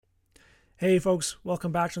Hey folks,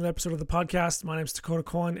 welcome back to another episode of the podcast. My name is Dakota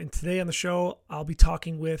Cohen, and today on the show, I'll be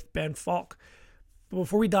talking with Ben Falk. But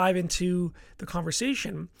before we dive into the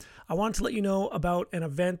conversation, I wanted to let you know about an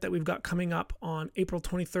event that we've got coming up on April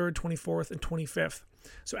 23rd, 24th, and 25th.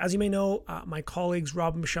 So as you may know, my colleagues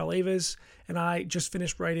Rob and Michelle Avis and I just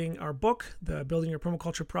finished writing our book, the Building Your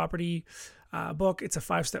Permaculture Property book. It's a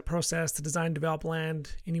 5-step process to design and develop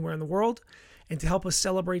land anywhere in the world. And to help us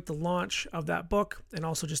celebrate the launch of that book, and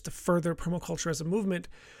also just to further permaculture as a movement,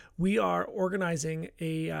 we are organizing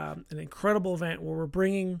an incredible event where we're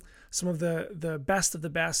bringing some of the best of the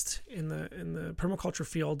best in the permaculture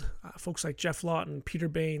field, folks like Jeff Lawton, Peter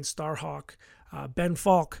Bain, Starhawk, Ben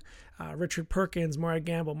Falk, Richard Perkins, Maury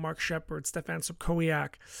Gamble, Mark Shepard, Stefan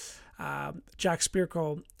Sobkowiak, Jack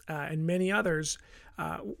Spirko, and many others.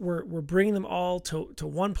 We're bringing them all to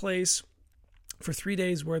one place for 3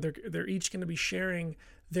 days, where they're each going to be sharing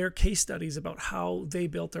their case studies about how they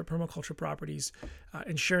built their permaculture properties,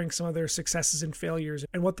 and sharing some of their successes and failures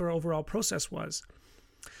and what their overall process was.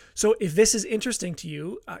 So if this is interesting to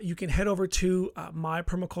you, you can head over to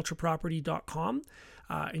mypermacultureproperty.com,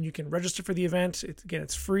 and you can register for the event.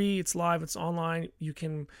 It's free, it's live, it's online. You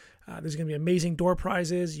can there's going to be amazing door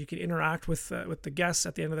prizes. You can interact with the guests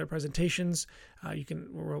at the end of their presentations.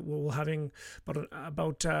 We're having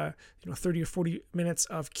about 30 or 40 minutes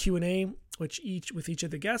of Q&A with each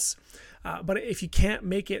of the guests. But if you can't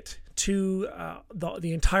make it to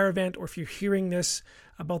the entire event, or if you're hearing this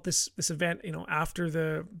about this event, after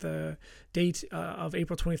the date of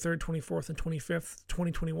April 23rd, 24th, and 25th,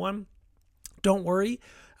 2021, don't worry,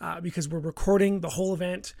 because we're recording the whole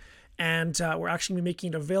event. And we're actually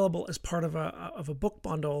making it available as part of a book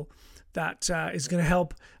bundle that is going to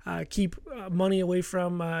help keep money away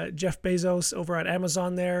from Jeff Bezos over at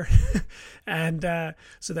Amazon there. And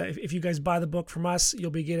so that if you guys buy the book from us, you'll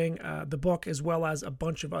be getting the book as well as a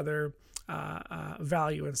bunch of other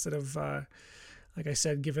value, instead of, like I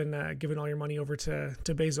said, giving all your money over to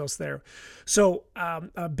Bezos there. So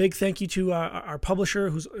a big thank you to our publisher,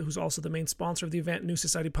 who's also the main sponsor of the event, New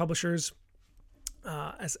Society Publishers.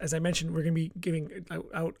 As I mentioned, we're going to be giving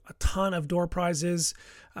out a ton of door prizes,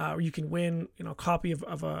 where you can win, a copy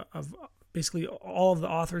of basically all of the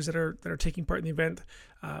authors that are taking part in the event.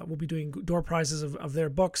 We'll be doing door prizes of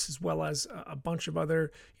their books, as well as a bunch of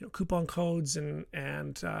other, coupon codes and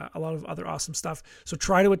a lot of other awesome stuff. So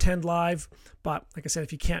try to attend live, but like I said,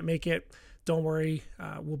 if you can't make it, don't worry.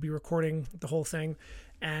 We'll be recording the whole thing.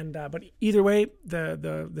 And but either way,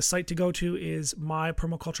 the site to go to is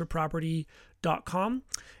mypermacultureproperty.com,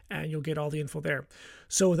 and you'll get all the info there.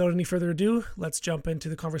 So without any further ado, let's jump into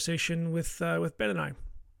the conversation with Ben and I.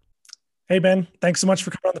 Hey Ben, thanks so much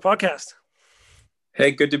for coming on the podcast.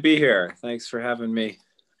 Hey, good to be here. Thanks for having me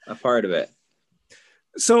a part of it.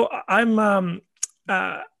 So I'm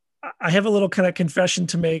I have a little kind of confession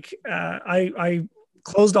to make. I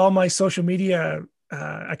closed all my social media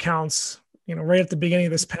accounts, right at the beginning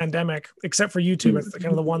of this pandemic, except for YouTube. It's kind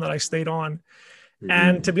of the one that I stayed on.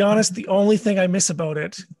 And to be honest, the only thing I miss about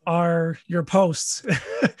it are your posts.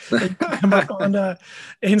 They come up on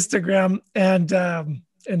Instagram and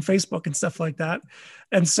Facebook and stuff like that.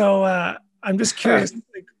 And so I'm just curious,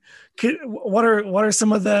 what are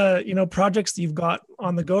some of the projects that you've got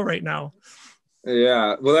on the go right now?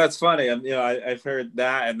 Yeah, well, that's funny. I've heard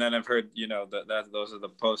that, and then I've heard that those are the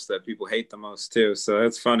posts that people hate the most too. So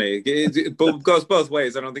that's funny. It goes both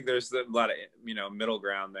ways. I don't think there's a lot of middle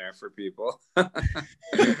ground there for people. Kind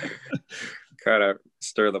of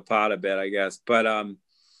stir the pot a bit, I guess. But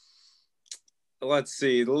let's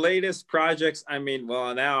see, the latest projects.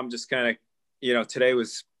 Now I'm just kind of today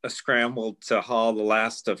was a scramble to haul the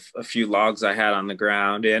last of a few logs I had on the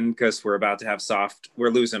ground in, because we're about to have we're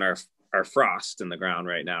losing our frost in the ground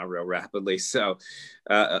right now real rapidly. So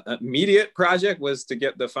immediate project was to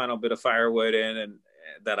get the final bit of firewood in, and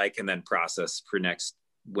that I can then process for next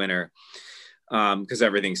winter. Because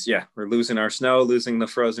we're losing our snow, losing the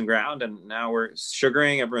frozen ground, and now we're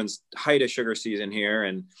sugaring. Everyone's height of sugar season here,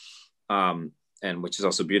 and which is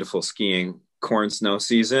also beautiful skiing, corn snow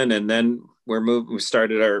season. And then we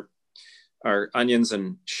started our onions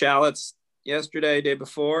and shallots yesterday, day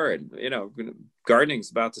before, and gardening's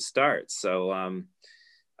about to start. So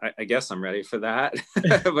I guess I'm ready for that.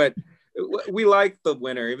 But we like the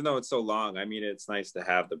winter, even though it's so long. It's nice to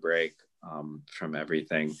have the break from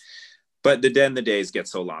everything. But then the days get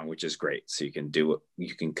so long, which is great. So you can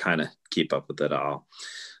kind of keep up with it all.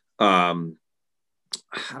 I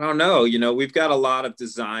don't know. We've got a lot of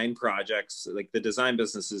design projects. Like, the design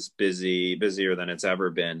business is busier than it's ever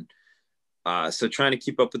been. So trying to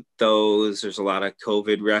keep up with those. There's a lot of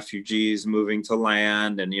COVID refugees moving to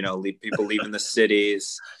land, and people leaving the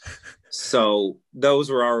cities. So those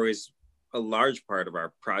were always a large part of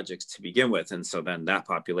our projects to begin with, and so then that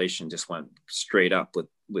population just went straight up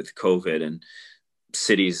with COVID and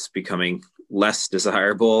cities becoming less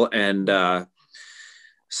desirable. And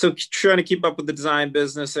so trying to keep up with the design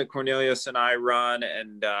business that Cornelius and I run,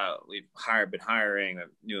 and we've been hiring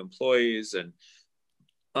new employees, and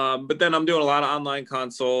but then I'm doing a lot of online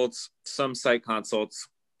consults, some site consults,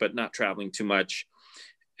 but not traveling too much.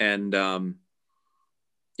 And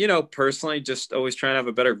personally, just always trying to have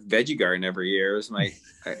a better veggie garden every year is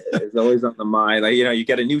always on the mind. Like, you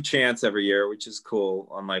get a new chance every year, which is cool,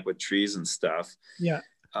 unlike with trees and stuff. Yeah.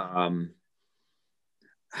 I'm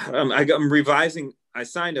revising. I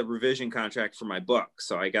signed a revision contract for my book,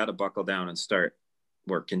 so I got to buckle down and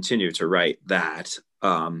continue to write that. It's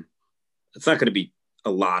not going to be a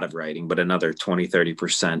lot of writing, but another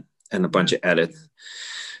 20-30% and a bunch of edits.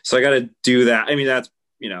 So I got to do that. I mean, that's,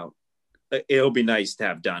 it'll be nice to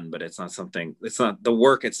have done, but it's not the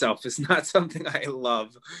work itself is not something I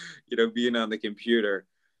love, being on the computer,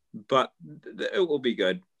 but it will be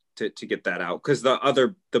good to get that out. Cause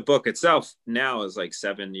the book itself now is like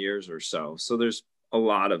 7 years or so. So there's a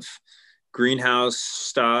lot of greenhouse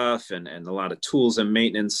stuff and a lot of tools and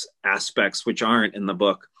maintenance aspects, which aren't in the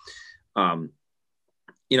book.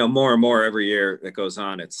 More and more every year that goes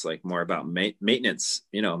on, it's like more about maintenance,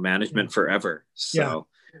 management forever. So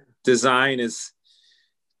design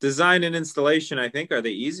and installation, I think, are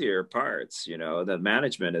the easier parts. The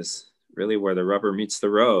management is really where the rubber meets the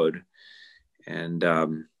road. And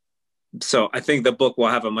so I think the book will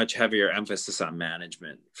have a much heavier emphasis on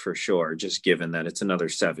management for sure, just given that it's another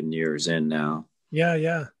 7 years in now.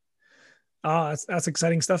 Yeah. Oh, that's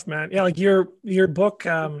exciting stuff, man. Yeah, like your book,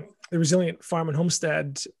 The Resilient Farm and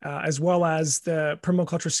Homestead, as well as the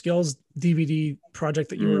Permaculture Skills DVD project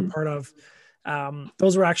that you were a part of.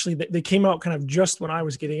 Those were actually, they came out kind of just when I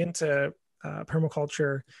was getting into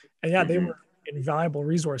permaculture. And they were invaluable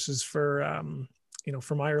resources for,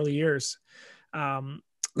 for my early years.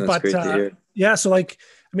 That's great to hear. Yeah. So like,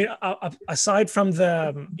 I mean, aside from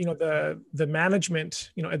the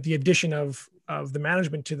management, the addition of the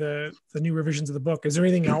management to the new revisions of the book, is there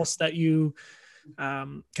anything else that you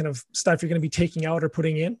kind of stuff you're going to be taking out or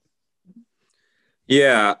putting in?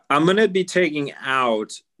 Yeah, I'm going to be taking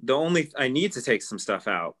out I need to take some stuff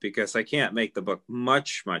out because I can't make the book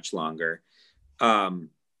much longer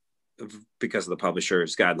because of the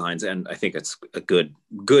publisher's guidelines. And I think it's a good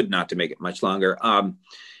not to make it much longer.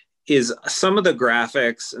 Is some of the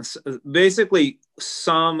graphics, basically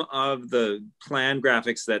some of the plan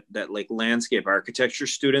graphics that like landscape architecture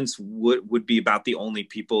students would be about the only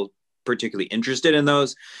people particularly interested in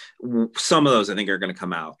those. Some of those I think are going to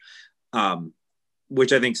come out,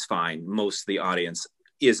 which I think is fine. Most of the audience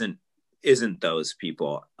isn't those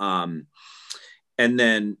people. And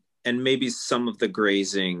maybe some of the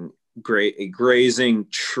grazing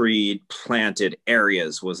tree planted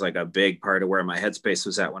areas was like a big part of where my headspace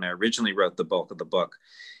was at when I originally wrote the bulk of the book.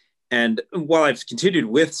 And while I've continued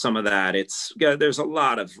with some of that, there's a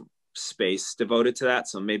lot of space devoted to that.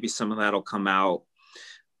 So maybe some of that'll come out.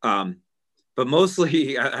 But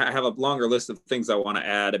mostly I have a longer list of things I want to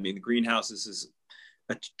add. I mean, the greenhouses is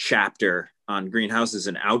a chapter on greenhouses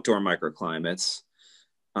and outdoor microclimates.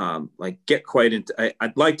 I'd like to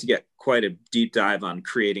get quite a deep dive on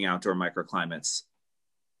creating outdoor microclimates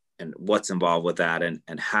and what's involved with that and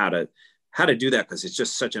how to do that, because it's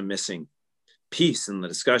just such a missing piece in the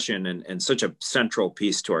discussion and such a central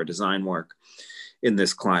piece to our design work in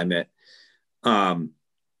this climate.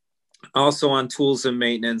 Also on tools and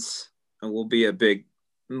maintenance, it won't be a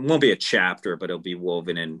chapter, but it'll be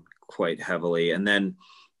woven in quite heavily. And then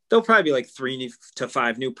there'll probably be like 3 to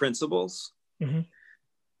 5 new principles.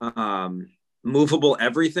 Mm-hmm. Movable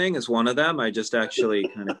everything is one of them. I just actually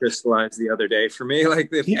kind of crystallized the other day for me,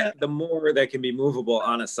 like the more that can be movable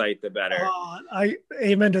on a site, the better. I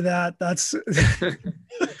amen to that. That's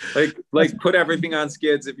like put everything on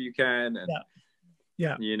skids if you can. And,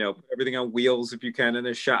 yeah. Put everything on wheels if you can in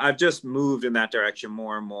a shop. I've just moved in that direction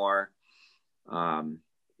more and more. And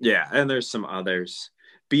there's some others.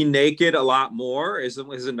 Be naked a lot more is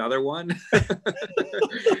another one.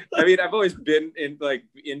 I mean, I've always been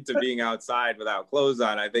into being outside without clothes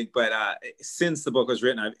on, I think, but since the book was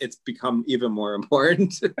written, it's become even more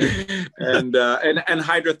important. and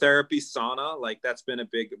hydrotherapy, sauna, like that's been a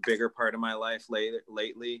bigger part of my life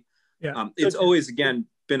lately. Yeah. It's always, again,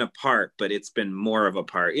 been a part, but it's been more of a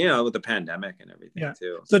part, with the pandemic and everything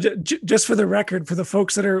too. So just for the record, for the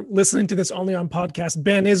folks that are listening to this only on podcast,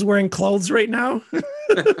 Ben is wearing clothes right now.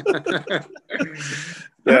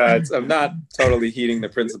 Yeah, I'm not totally heeding the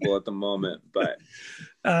principle at the moment, but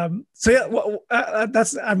so yeah, well,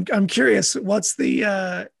 that's I'm curious. What's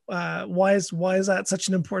the why is that such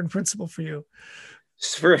an important principle for you?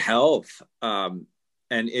 just for health. And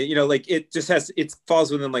like it just it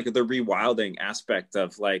falls within like the rewilding aspect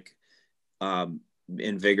of like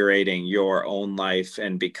invigorating your own life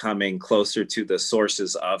and becoming closer to the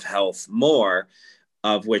sources of health more,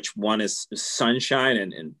 of which one is sunshine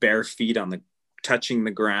and bare feet on the touching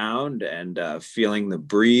the ground and feeling the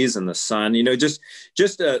breeze and the sun. Just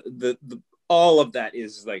the all of that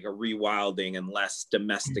is like a rewilding and less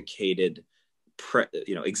domesticated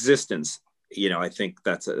existence. I think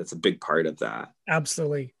that's a big part of that.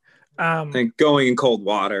 Absolutely. I think going in cold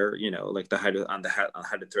water, like the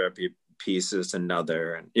hydrotherapy piece is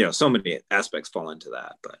another, and so many aspects fall into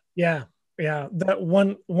that. But yeah, that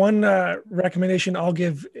one recommendation I'll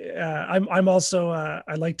give. I'm also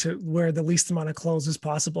I like to wear the least amount of clothes as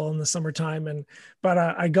possible in the summertime, but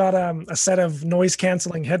I got a set of noise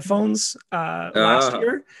canceling headphones last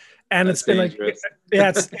year, and it's been dangerous.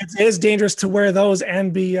 Like it is dangerous to wear those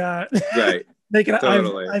and be right.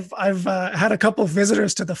 Totally. I've had a couple of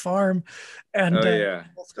visitors to the farm, and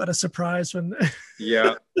got a surprise when.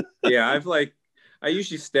 yeah. I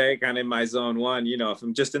usually stay kind of in my zone one. If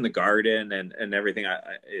I'm just in the garden and everything,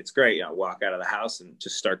 it's great. Walk out of the house and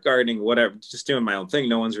just start gardening, whatever, just doing my own thing.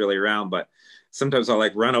 No one's really around, but sometimes I'll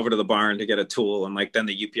like run over to the barn to get a tool, and like then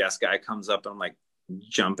the UPS guy comes up and I'm like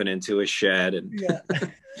jumping into a shed and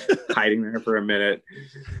hiding there for a minute.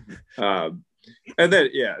 And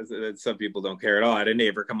then some people don't care at all. I had a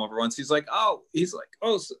neighbor come over once. He's like, oh,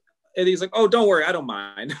 and he's like, oh, don't worry, I don't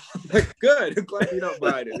mind. I'm like, good, I'm glad you don't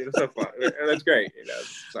mind it. So fun. That's great.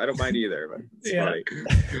 So I don't mind either, but it's funny.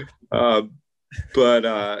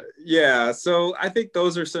 So I think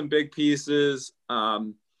those are some big pieces.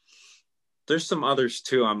 There's some others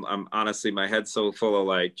too. I'm honestly, my head's so full of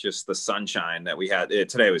like just the sunshine that we had.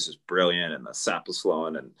 Today was just brilliant, and the sap was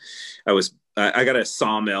flowing, and I got a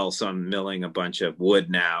sawmill, so I'm milling a bunch of wood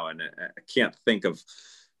now, and I can't think of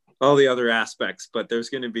all the other aspects, but there's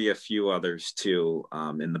going to be a few others too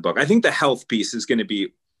in the book. I think the health piece is going to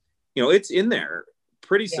be, it's in there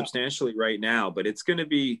pretty substantially right now, but it's going to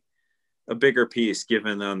be a bigger piece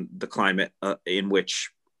given the climate in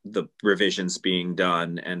which the revisions being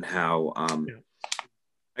done, and how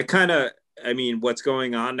what's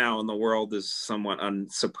going on now in the world is somewhat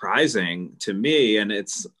unsurprising to me, and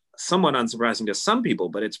it's somewhat unsurprising to some people,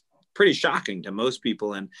 but it's pretty shocking to most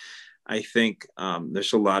people. And I think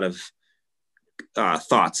there's a lot of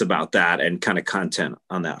thoughts about that and kind of content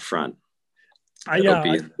on that front. I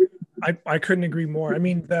couldn't agree more. I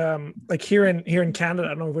mean, like here in Canada,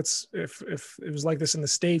 I don't know if it was like this in the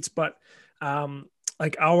States, but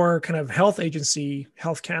like our kind of health agency,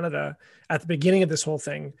 Health Canada, at the beginning of this whole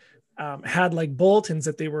thing, had like bulletins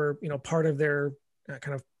that they were, part of their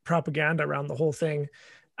kind of propaganda around the whole thing,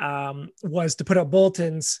 was to put up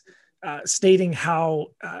bulletins stating how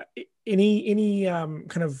any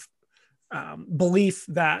kind of belief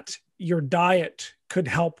that your diet could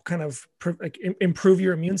help kind of improve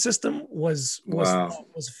your immune system was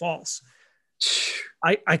false.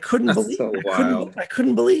 I couldn't believe I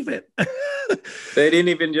couldn't believe it. They didn't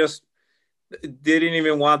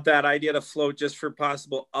even want that idea to float just for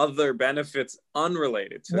possible other benefits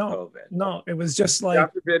unrelated to COVID. No, it was just like,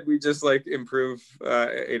 God forbid we just like improve,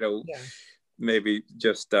 maybe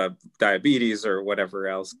just diabetes or whatever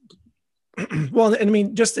else. Well, and I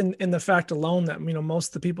mean, just in the fact alone that, most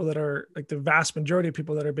of the people that are like the vast majority of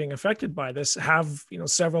people that are being affected by this have,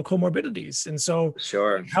 several comorbidities. And so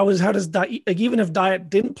sure, how does diet, like, even if diet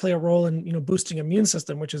didn't play a role in, boosting immune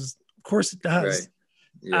system, which is, of course it does.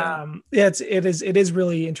 Right. It is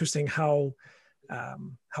really interesting how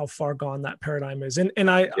far gone that paradigm is. And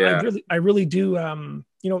I really do,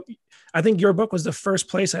 I think your book was the first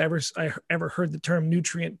place I ever heard the term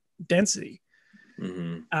nutrient density.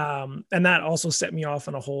 Mm-hmm. And that also set me off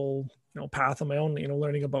on a whole, path on my own,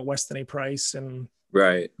 learning about Weston A. Price and all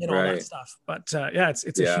that stuff. But it's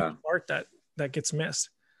a huge part that gets missed.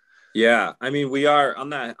 Yeah. I mean, we are on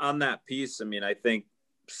that piece. I mean, I think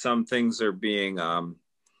some things are being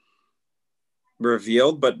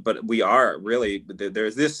revealed, but we are really,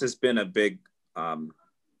 this has been a big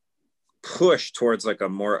push towards like a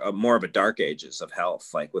more of a dark ages of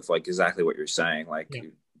health, like with like exactly what you're saying, like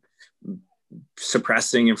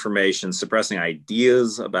suppressing information, suppressing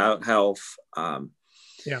ideas about health,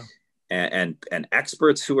 and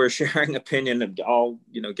experts who are sharing opinion and all,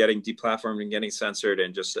 getting deplatformed and getting censored,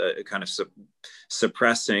 and just kind of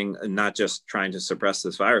suppressing, not just trying to suppress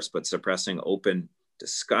this virus, but suppressing open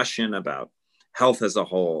discussion about health as a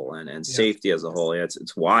whole and Yeah. safety as a whole.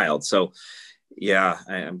 It's wild. So yeah,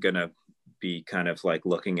 I'm gonna be kind of like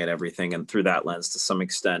looking at everything and through that lens to some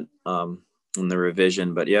extent in the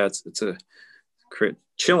revision. But yeah, it's a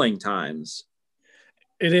chilling times.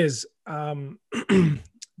 It is. And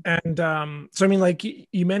so I mean, like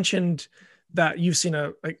you mentioned that you've seen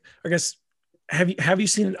a like I guess have you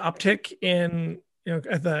seen an uptick in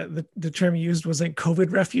the term used was like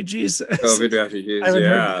COVID refugees? COVID I refugees, haven't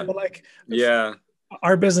heard that, yeah, but like yeah,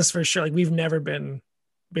 our business for sure, like we've never been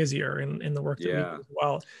busier in the work that we do yeah. as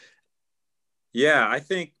well. Yeah, I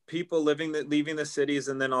think people leaving the cities,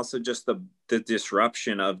 and then also just the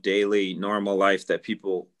disruption of daily normal life that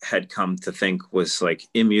people had come to think was like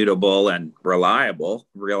immutable and reliable,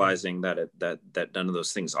 realizing that that none of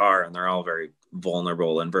those things are, and they're all very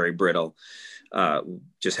vulnerable and very brittle.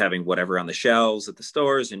 Just having whatever on the shelves at the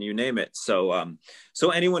stores and you name it. So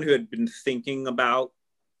anyone who had been thinking about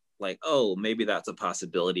like, oh, maybe that's a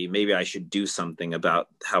possibility, maybe I should do something about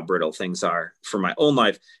how brittle things are for my own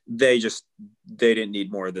life, they didn't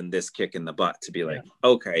need more than this kick in the butt to be like, Yeah.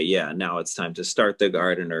 okay, yeah, now it's time to start the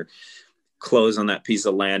garden or close on that piece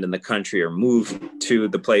of land in the country or move to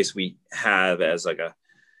the place we have as like a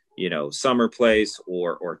summer place,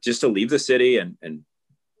 or just to leave the city and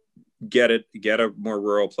get a more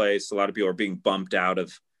rural place. A lot of people are being bumped out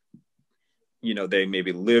of, they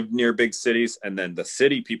maybe live near big cities, and then the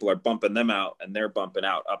city people are bumping them out, and they're bumping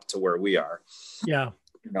out up to where we are. Yeah.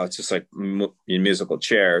 It's just like musical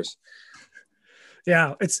chairs.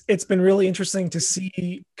 Yeah, it's been really interesting to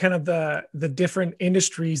see kind of the different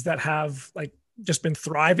industries that have like just been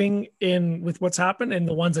thriving in with what's happened, and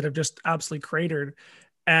the ones that have just absolutely cratered.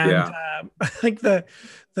 And Yeah. I think the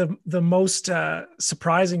most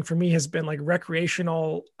surprising for me has been like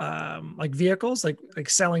recreational like vehicles, like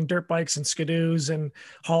selling dirt bikes and skidoos and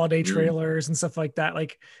holiday trailers and stuff like that.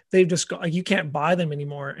 Like they've just got like you can't buy them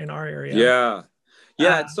anymore in our area. Yeah.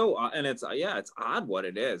 Yeah, Uh, it's so, and it's odd what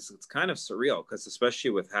it is. It's kind of surreal because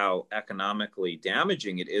especially with how economically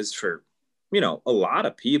damaging it is for, a lot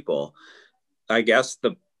of people. I guess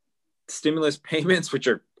the stimulus payments, which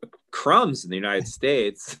are crumbs in the United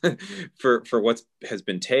States for what has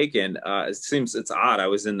been taken, it seems it's odd. I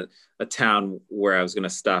was in a town where I was going to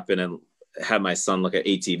stop in and have my son look at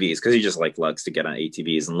ATVs because he just like loves to get on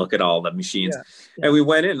ATVs and look at all the machines. yeah, yeah, And we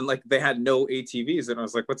went in and like they had no ATVs, and I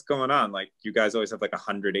was like, "What's going on? Like you guys always have like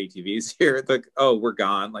 100 ATVs here." It's like, "Oh, we're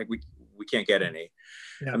gone. Like we can't get any,"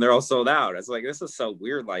 yeah. and they're all sold out. It's like this is so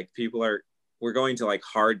weird. Like we're going to like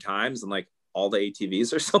hard times, and like all the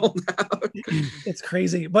ATVs are sold out. It's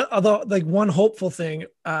crazy. But although like one hopeful thing,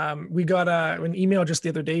 we got an email just the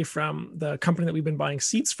other day from the company that we've been buying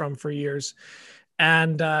seats from for years.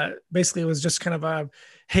 And basically it was just kind of a,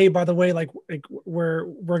 hey, by the way, like we're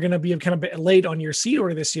going to be kind of a bit late on your seed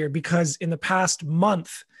order this year because in the past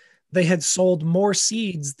month, they had sold more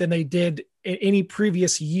seeds than they did in any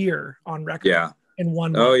previous year on record. Yeah. In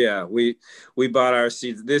 1 month. Oh yeah, we bought our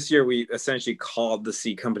seeds this year. We essentially called the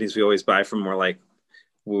seed companies we always buy from. We're like,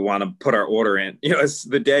 we want to put our order in. It's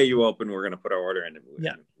the day you open, we're going to put our order in. And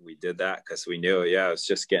we did that because we knew, it's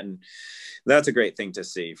just getting. That's a great thing to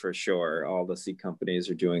see for sure. All the seed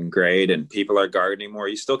companies are doing great, and people are gardening more.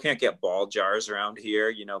 You still can't get ball jars around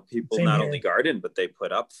here. People Same not here. only garden, but they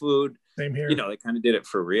put up food. Same here. They kind of did it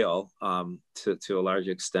for real, to a large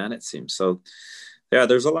extent, it seems. So. Yeah,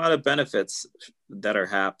 there's a lot of benefits that are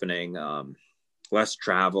happening. Less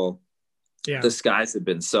travel. Yeah. The skies have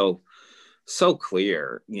been so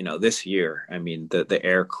clear, this year. I mean, the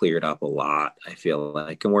air cleared up a lot, I feel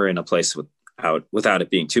like, and we're in a place without it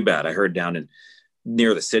being too bad. I heard down in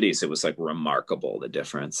near the cities, it was like remarkable, the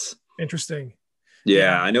difference. Interesting.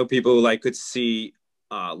 Yeah. I know people who like could see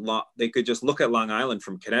they could just look at Long Island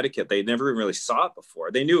from Connecticut. They never even really saw it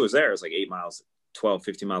before. They knew it was there. It was like 8 miles 12,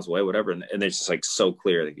 15 miles away, whatever. And it's just like so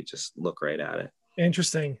clear that you just look right at it.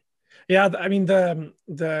 Interesting. Yeah. I mean, the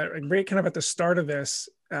right kind of at the start of this,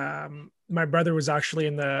 my brother was actually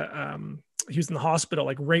he was in the hospital,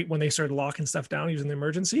 like right when they started locking stuff down. He was in the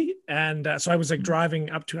emergency. And so I was like driving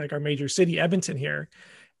up to like our major city, Edmonton here.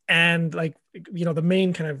 And like, the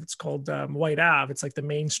main kind of, it's called White Ave. It's like the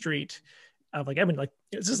main street of like Edmonton. Like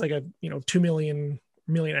this is like a, 2 million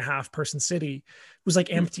and a half person city. It was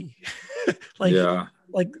like empty. Like, yeah.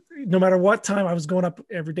 Like no matter what time I was going up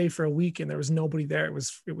every day for a week and there was nobody there, it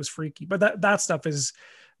was freaky. But that stuff is,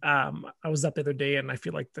 I was up the other day and I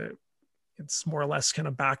feel like it's more or less kind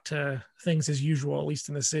of back to things as usual, at least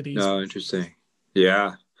in the cities. Oh, interesting.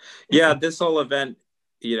 Yeah. Yeah. This whole event,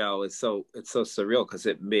 it's so surreal because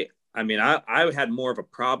I had more of a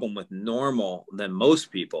problem with normal than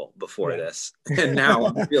most people before this. And now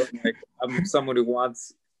I'm feeling like I'm someone who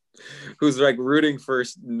wants who's like rooting for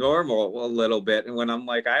normal a little bit. And when I'm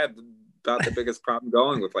like, I have about the biggest problem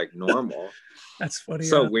going with like normal. That's funny.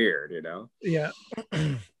 So Yeah. weird, you know? Yeah.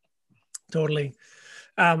 Totally.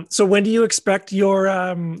 So when do you expect your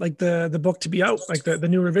like the book to be out, like the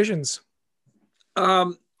new revisions?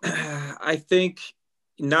 I think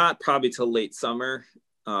not probably till late summer.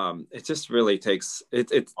 It just really takes it.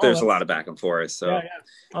 Oh, There's a that's lot of back and forth. yeah, So yeah.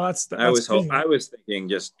 Oh, that's I crazy. was thinking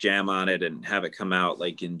just jam on it and have it come out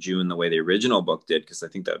like in June the way the original book did, because I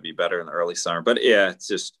think that would be better in the early summer. But yeah,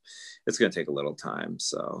 it's going to take a little time.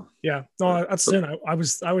 So, Yeah. No, that's but soon.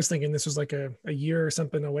 I was thinking this was like a year or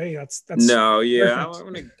something away. That's no, yeah,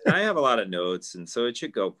 perfect. I have a lot of notes, and so it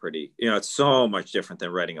should go pretty. It's so much different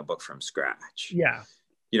than writing a book from scratch. Yeah.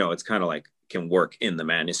 It's kind of like can work in the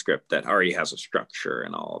manuscript that already has a structure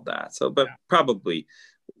and all of that. So, but Yeah. probably,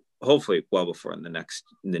 hopefully, well before in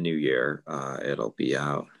the new year, it'll be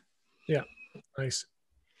out. Yeah. Nice.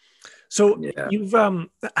 So Yeah, you've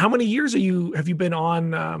how many years have you been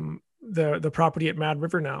on the property at Mad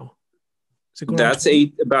River now? Is it going on that's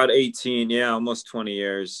 20? about 18. Yeah, almost 20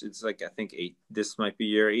 years. It's like I think eight. This might be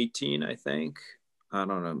year 18. I think. I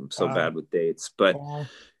don't know. I'm so Wow. bad with dates, but Wow.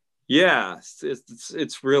 yeah,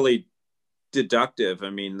 it's really deductive. I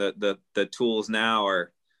mean, the tools now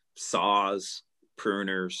are saws,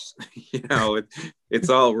 pruners. It's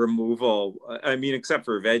all removal. I mean, except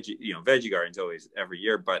for veggie, veggie gardens always every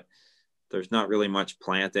year, but there's not really much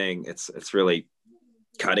planting. It's really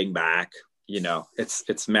cutting back.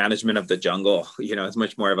 It's management of the jungle. It's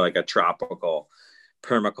much more of like a tropical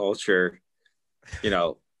permaculture. You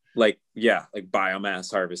know, like yeah, like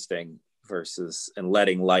biomass harvesting versus and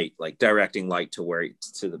letting light, like directing light to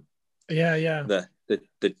Yeah, yeah.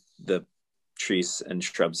 the trees and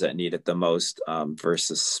shrubs that need it the most,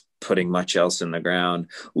 versus putting much else in the ground.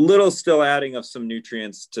 Little still adding of some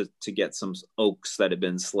nutrients to get some oaks that have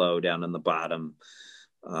been slow down in the bottom,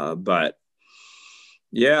 but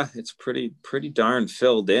yeah, it's pretty darn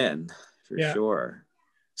filled in for Yeah. sure.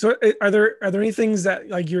 So are there any things that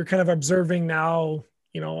like you're kind of observing now,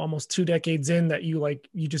 almost 2 decades in that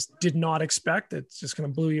you just did not expect? It's just kind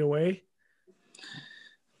of blew you away.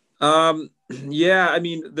 Yeah, I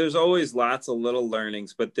mean, there's always lots of little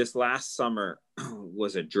learnings, but this last summer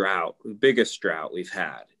was a drought, the biggest drought we've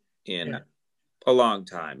had in Yeah. a long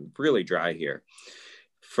time, really dry here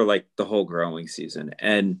for like the whole growing season.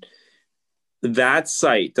 And that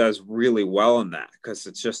site does really well in that because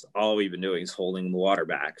it's just all we've been doing is holding the water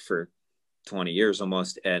back for 20 years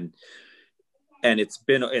almost. And it's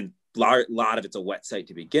been a lot of it's a wet site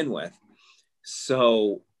to begin with.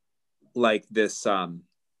 So like this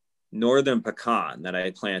northern pecan that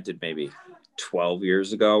I planted maybe 12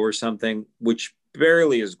 years ago or something, which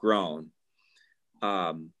barely has grown.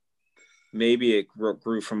 Um, Maybe it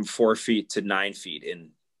grew from 4 feet to 9 feet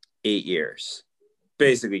in 8 years.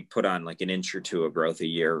 Basically, put on like an inch or two of growth a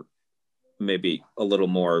year, maybe a little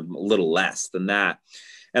more, a little less than that.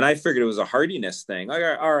 And I figured it was a hardiness thing. Like,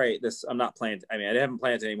 all right, this I'm not planting. I mean, I haven't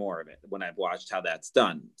planted any more of it when I've watched how that's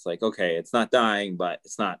done. It's like, okay, it's not dying, but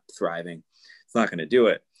it's not thriving. It's not going to do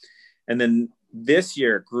it. And then this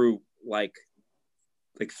year it grew like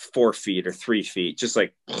 4 feet or 3 feet, just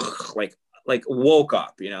like like woke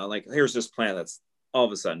up, like here's this plant that's all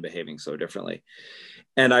of a sudden behaving so differently.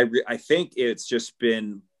 And I think it's just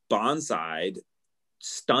been bonsai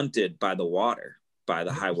stunted by the water, by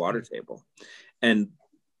the high water Interesting. table. And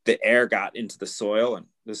the air got into the soil, and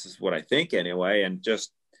this is what I think anyway. And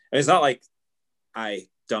it's not like I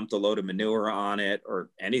dumped a load of manure on it or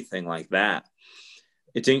anything like that.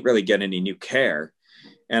 It didn't really get any new care.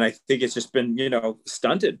 And I think it's just been,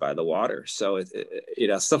 stunted by the water. So,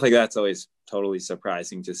 stuff like that's always totally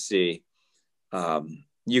surprising to see.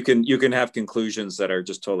 You can have conclusions that are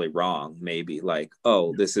just totally wrong. Maybe like,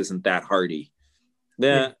 oh, this isn't that hardy.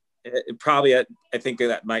 Yeah. Yeah, probably. I think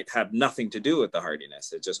that might have nothing to do with the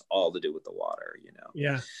hardiness. It's just all to do with the water.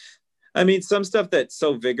 Yeah. I mean, some stuff that's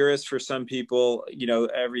so vigorous for some people,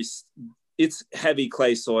 it's heavy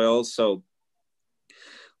clay soil. So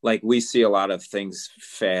like we see a lot of things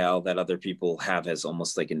fail that other people have as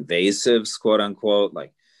almost like invasives, quote unquote.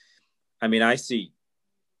 Like, I mean, I see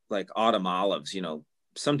like autumn olives,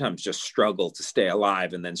 sometimes just struggle to stay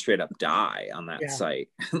alive and then straight up die on that Yeah. site.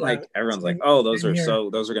 Yeah. Like everyone's like, Same, oh, same here.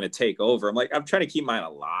 those are going to take over. I'm like, I'm trying to keep mine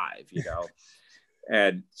alive.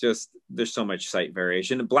 And just there's so much site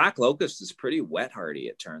variation. And black locust is pretty wet hardy,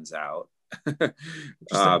 it turns out,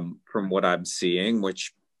 Interesting. from what I'm seeing,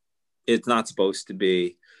 which it's not supposed to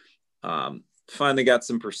be. Finally got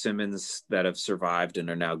some persimmons that have survived and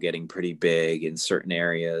are now getting pretty big in certain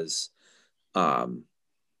areas. Um,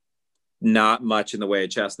 not much in the way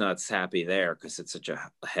of chestnuts happy there because it's such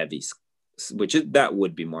a heavy, that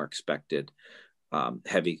would be more expected.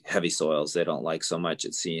 Heavy soils they don't like so much,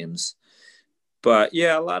 it seems. But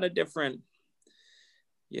yeah, a lot of different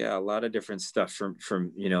stuff from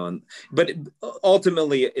but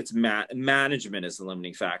ultimately it's management is the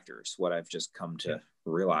limiting factor, is what I've just come to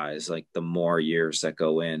realize, like the more years that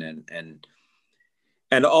go in,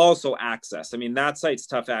 and also access. I mean, that site's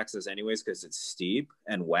tough access anyways because it's steep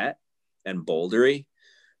and wet and bouldery.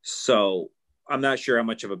 So I'm not sure how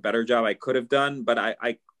much of a better job I could have done, but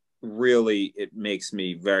I really, it makes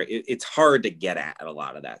me it's hard to get at a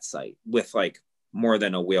lot of that site with like more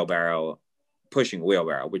than a wheelbarrow, pushing a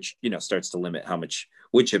wheelbarrow, which, starts to limit how much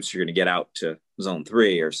wood chips you're going to get out to zone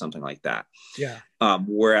 3 or something like that. Yeah.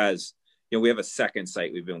 Whereas, we have a second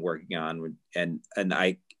site we've been working on, and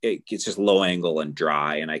it's just low angle and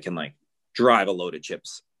dry, and I can like drive a load of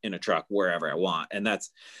chips in a truck wherever I want. And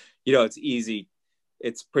that's, it's easy.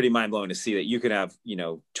 It's pretty mind blowing to see that you can have,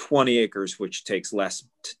 20 acres, which takes less,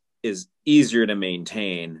 is easier to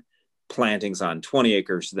maintain plantings on 20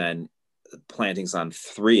 acres than plantings on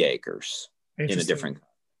 3 acres in a different.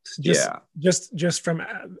 Just from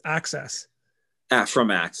access.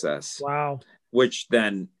 From access. Wow. Which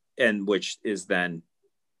is then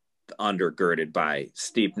undergirded by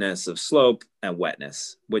steepness of slope and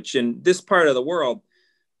wetness, which in this part of the world,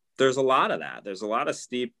 there's a lot of that. There's a lot of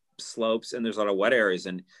steep slopes and there's a lot of wet areas.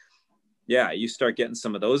 And yeah, you start getting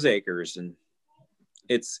some of those acres and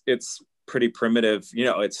it's pretty primitive.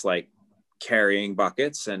 It's like carrying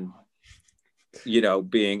buckets and,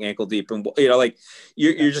 being ankle deep and, like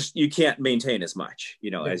you can't maintain as much,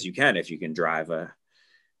 as you can if you can drive an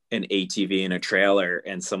ATV in a trailer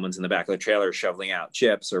and someone's in the back of the trailer shoveling out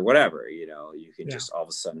chips or whatever, you can just all of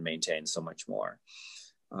a sudden maintain so much more.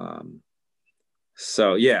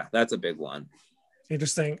 So yeah, that's a big one.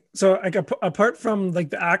 Interesting. So like apart from like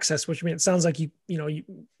the access, which, I mean, it sounds like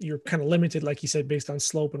you're kind of limited, like you said, based on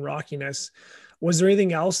slope and rockiness. Was there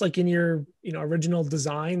anything else like in your, original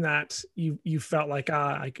design that you felt like,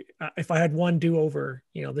 if I had one do-over,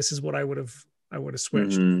 this is what I would have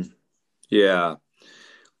switched? Mm-hmm. Yeah.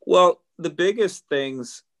 Well, the biggest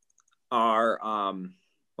things are,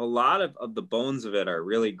 a lot of the bones of it are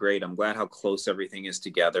really great. I'm glad how close everything is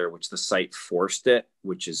together, which the site forced it,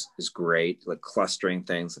 which is great. Like clustering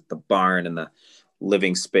things, like the barn and the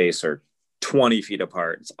living space are 20 feet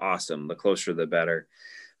apart. It's awesome. The closer, the better.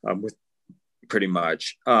 With pretty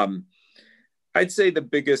much, I'd say the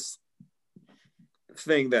biggest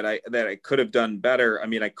thing that I could have done better. I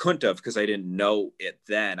mean, I couldn't have because I didn't know it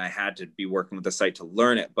then. I had to be working with the site to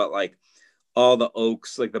learn it. But like all the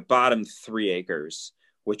oaks, like the bottom 3 acres,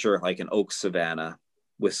 which are like an oak savanna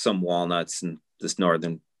with some walnuts and this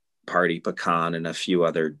northern party pecan and a few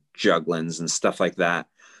other juglans and stuff like that.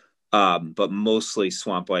 But mostly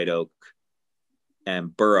swamp white oak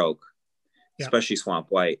and bur oak, especially swamp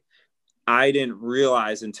white. I didn't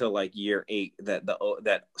realize until like year 8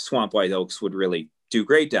 that swamp white oaks would really do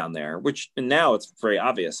great down there, which now it's very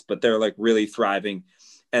obvious, but they're like really thriving.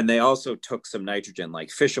 And they also took some nitrogen,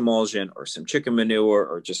 like fish emulsion or some chicken manure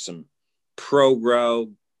or just some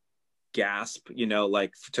pro-grow. Gasp,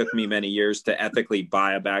 like took me many years to ethically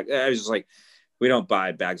buy a bag. I was just like, we don't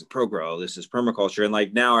buy bags of pro-grow. This is permaculture. And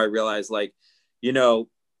like now I realize, like,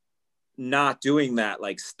 not doing that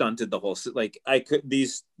like stunted the whole, like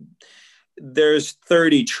there's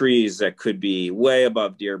 30 trees that could be way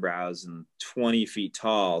above deer browse and 20 feet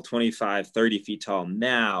tall, 25, 30 feet tall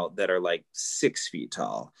now that are like 6 feet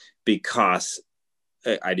tall because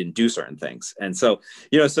I didn't do certain things. And so,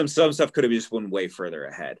 some stuff could have just went way further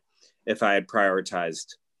ahead if I had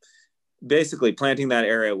prioritized basically planting that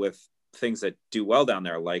area with things that do well down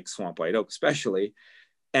there, like swamp white oak, especially,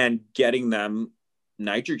 and getting them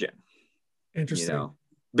nitrogen. Interesting.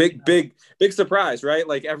 Big surprise, right?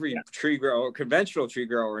 Like every tree grower, conventional tree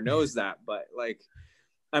grower knows that. But like,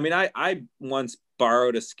 I mean, I once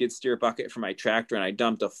borrowed a skid steer bucket for my tractor and I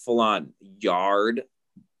dumped a full on yard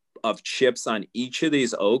of chips on each of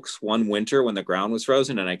these oaks one winter when the ground was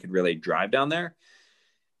frozen and I could really drive down there.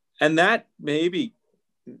 And that maybe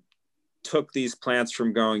took these plants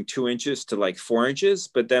from going 2 inches to like 4 inches.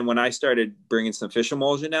 But then when I started bringing some fish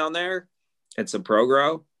emulsion down there and some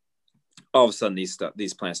pro-grow, all of a sudden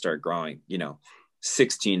these plants start growing,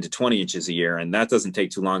 16 to 20 inches a year. And that doesn't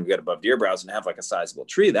take too long to get above deer browse and have like a sizable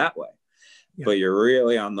tree that way. Yeah. But you're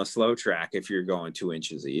really on the slow track if you're going 2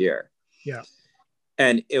 inches a year. Yeah.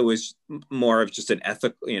 And it was more of just an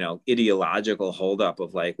ethical, ideological holdup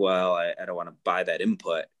of like, well, I don't want to buy that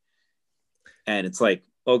input. And it's like,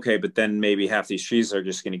 okay, but then maybe half these trees are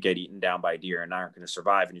just going to get eaten down by deer and aren't going to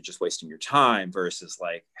survive, and you're just wasting your time versus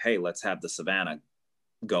like, hey, let's have the savanna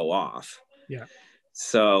go off. Yeah.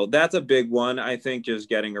 So that's a big one. I think just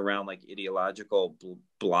getting around like ideological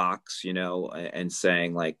blocks, you know, and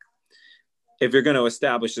saying like, if you're going to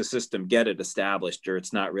establish the system, get it established, or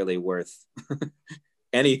it's not really worth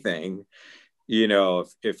anything. You know,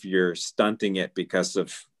 if you're stunting it because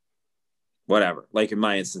of whatever, like in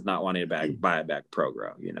my instance, not wanting to buy a bag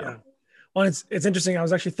ProGrow, you know. Yeah. Well, it's interesting. I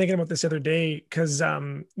was actually thinking about this the other day because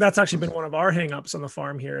that's actually been one of our hangups on the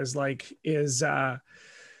farm here is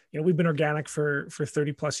we've been organic for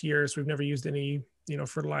 30 plus years. We've never used any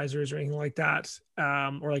fertilizers or anything like that,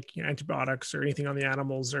 or like antibiotics or anything on the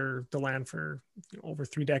animals or the land for over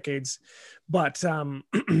 3 decades. But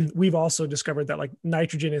we've also discovered that like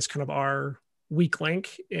nitrogen is kind of our weak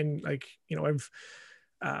link in like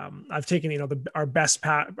I've taken our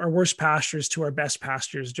worst pastures to our best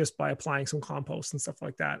pastures just by applying some compost and stuff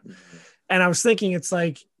like that. And I was thinking it's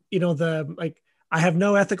like I have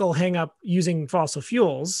no ethical hang up using fossil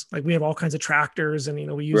fuels. Like we have all kinds of tractors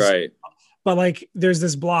and we use right. But like there's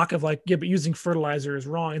this block of like, yeah, but using fertilizer is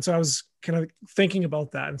wrong. And so I was kind of thinking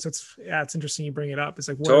about that. And so it's interesting you bring it up. It's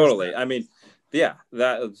like totally. I mean, yeah,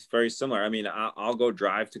 that is very similar. I mean, I'll go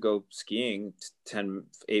drive to go skiing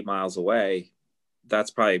 8 miles away. That's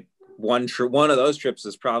probably one of those trips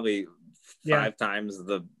is probably 5 times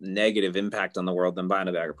the negative impact on the world than buying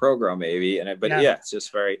a bag of ProGrow maybe. It's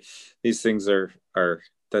just these things are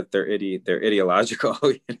that they're ideological.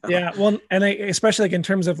 You know? Yeah. Well, and especially like in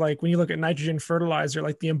terms of like, when you look at nitrogen fertilizer,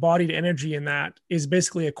 like the embodied energy in that is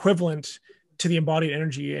basically equivalent to the embodied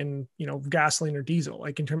energy in, gasoline or diesel.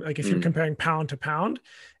 Like in terms, like if you're comparing pound to pound,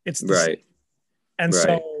 it's right. And right.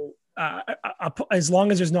 So as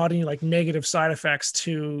long as there's not any like negative side effects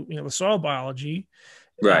to, the soil biology,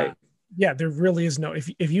 right. There really is no, if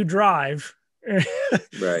you drive,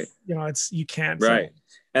 right. You can't. Right.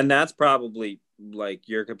 And that's probably like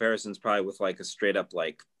your comparison's probably with like a straight up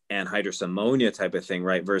like anhydrous ammonia type of thing,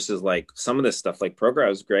 right? Versus like some of this stuff like ProGrow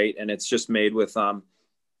is great. And it's just made with, there's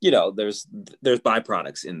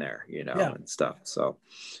byproducts in there, and stuff. So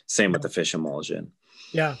same with the fish emulsion.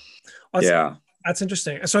 Yeah. Well, that's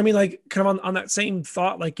interesting. So, I mean, like kind of on that same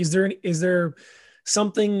thought, like, is there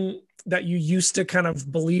something that you used to kind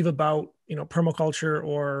of believe about, permaculture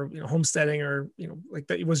or, homesteading or, like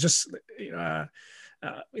that it was just,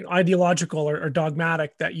 ideological or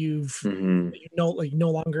dogmatic that you've, no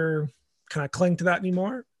longer kind of cling to that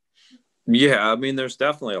anymore? Yeah. I mean, there's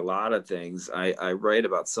definitely a lot of things I write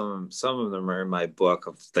about. Some of them are in my book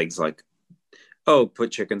of things like, put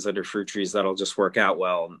chickens under fruit trees. That'll just work out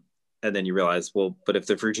well. And then you realize, well, but if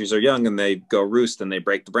the fruit trees are young and they go roost and they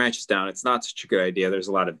break the branches down, it's not such a good idea. There's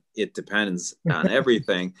a lot of, it depends on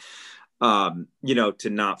everything, to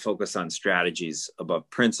not focus on strategies above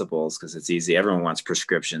principles, because it's easy. Everyone wants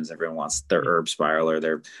prescriptions. Everyone wants their herb spiral or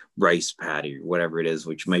their rice paddy or whatever it is,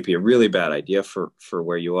 which might be a really bad idea for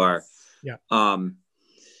where you are. Yeah.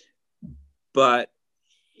 But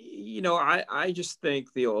I just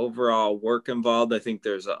think the overall work involved, I think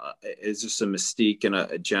is just a mystique in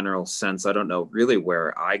a general sense. I don't know really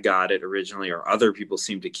where I got it originally, or other people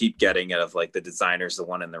seem to keep getting it, of like the designer's the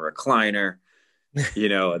one in the recliner,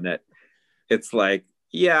 and that it's like,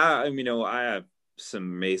 I have some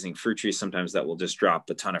amazing fruit trees sometimes that will just drop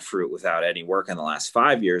a ton of fruit without any work in the last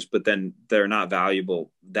 5 years, but then they're not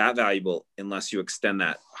valuable unless you extend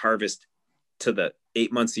that harvest to the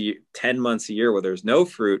 8 months a year, 10 months a year where there's no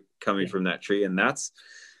fruit coming from that tree. And that's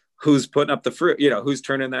who's putting up the fruit, who's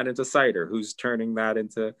turning that into cider, who's turning that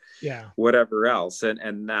into whatever else.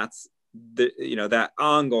 And that's that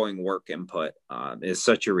ongoing work input is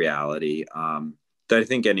such a reality that I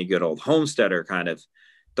think any good old homesteader kind of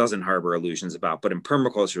doesn't harbor illusions about. But in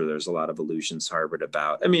permaculture, there's a lot of illusions harbored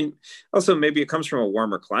about. I mean, also maybe it comes from a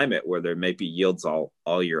warmer climate where there may be yields all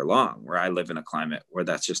year long, where I live in a climate where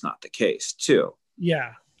that's just not the case too.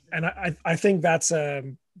 Yeah. And I think that's a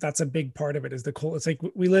big part of it, is the cold. It's like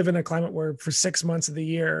we live in a climate where for 6 months of the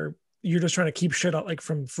year, you're just trying to keep shit out, like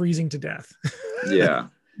from freezing to death. Yeah.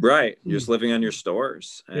 Right. You're just living on your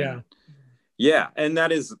stores. And, yeah. And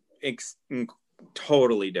that is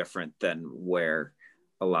totally different than where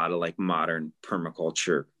a lot of like modern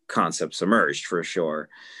permaculture concepts emerged, for sure.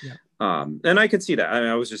 Yeah. And I could see that.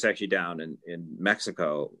 I was just actually down in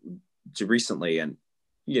Mexico recently, and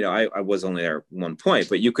I was only there at one point,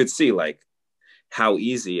 but you could see like how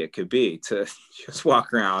easy it could be to just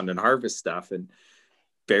walk around and harvest stuff and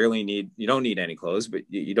you don't need any clothes, but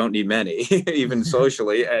you don't need many, even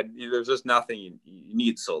socially. And there's just nothing, you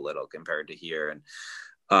need so little compared to here.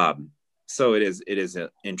 And so it is a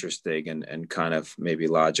interesting and kind of maybe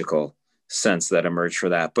logical sense that emerged for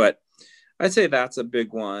that. But I'd say that's a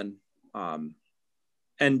big one.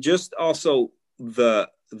 And just also the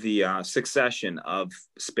succession of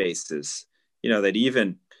spaces, that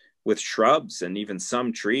even with shrubs and even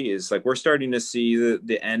some trees, like we're starting to see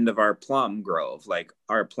the end of our plum grove. Like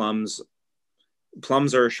our plums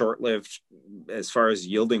are short-lived as far as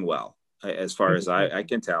yielding well, as far as I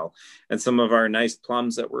can tell. And some of our nice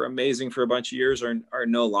plums that were amazing for a bunch of years are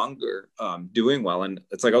no longer doing well. And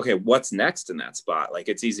it's like, okay, what's next in that spot? Like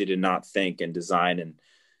it's easy to not think and design and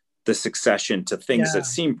the succession to things that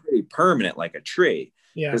seem pretty permanent, like a tree.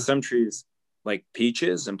 Because some trees, like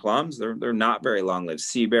peaches and plums, they're not very long-lived.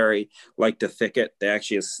 Seaberry, like the thicket, they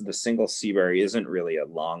actually, the single seaberry isn't really a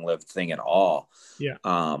long-lived thing at all.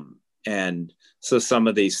 And so some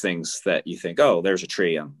of these things that you think, oh, there's a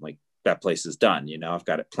tree, I'm like, that place is done, I've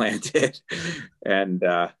got it planted. And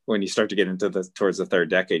when you start to get into towards the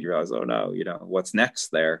third decade, you realize, oh no, what's next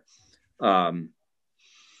there? And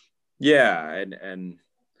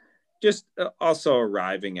just also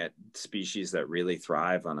arriving at species that really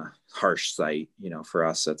thrive on a harsh site. For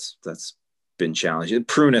us, that's been challenging.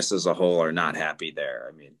 Prunus as a whole are not happy there.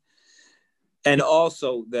 I mean, and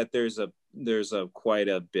also that there's a quite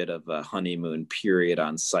a bit of a honeymoon period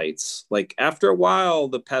on sites. Like after a while,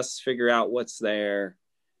 the pests figure out what's there.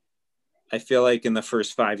 I feel like in the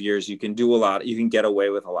first 5 years, you can get away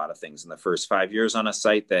with a lot of things in the first 5 years on a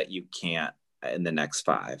site that you can't in the next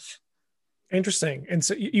 5. Interesting. And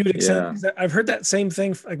so you would accept that. I've heard that same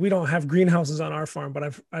thing. Like we don't have greenhouses on our farm, but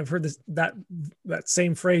I've heard that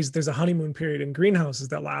same phrase. There's a honeymoon period in greenhouses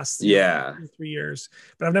that lasts 3 years,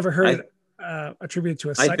 but I've never heard it attributed to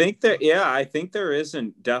a site. I think there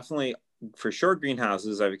isn't, definitely for sure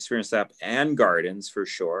greenhouses. I've experienced that, and gardens for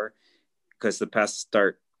sure, because the pests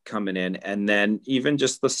start coming in, and then even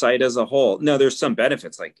just the site as a whole. No, there's some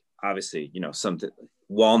benefits, like obviously,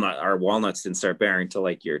 our walnuts didn't start bearing till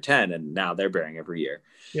like year 10, and now they're bearing every year.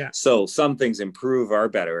 So some things improve, are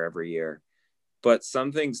better every year, but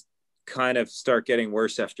some things kind of start getting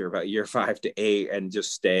worse after about year 5 to 8 and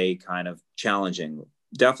just stay kind of challenging.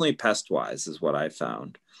 Definitely pest wise is what I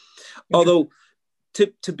found. Although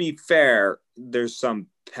to be fair, there's some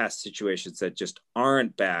pest situations that just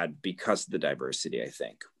aren't bad because of the diversity, I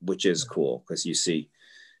think, which is cool, because you see,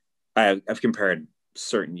 I've compared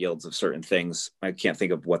certain yields of certain things. I can't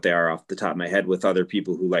think of what they are off the top of my head, with other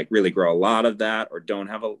people who like really grow a lot of that or don't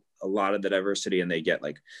have a lot of the diversity, and they get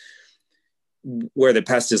like where the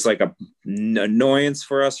pest is like an annoyance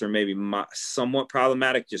for us, or maybe somewhat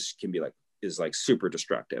problematic, just can be like, is like super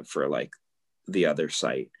destructive for like the other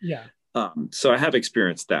site. So I have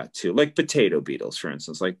experienced that too, like potato beetles, for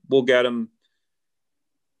instance. Like we'll get them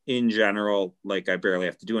in general, like I barely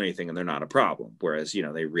have to do anything and they're not a problem. Whereas,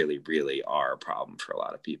 they really, really are a problem for a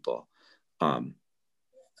lot of people. I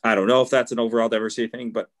don't know if that's an overall diversity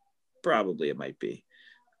thing, but probably it might be.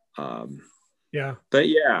 But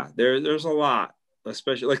yeah, there's a lot,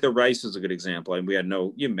 especially like the rice is a good example. And we had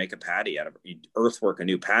you make a patty out of earthwork, a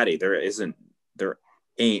new patty. There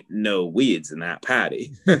ain't no weeds in that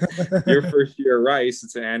patty. Your first year rice,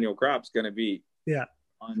 it's an annual crop, it's going to be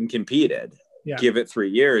uncompeted. Give it 3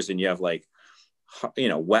 years and you have like,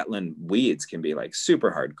 wetland weeds can be like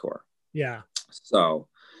super hardcore. So,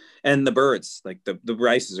 and the birds, like the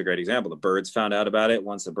rice is a great example. The birds found out about it.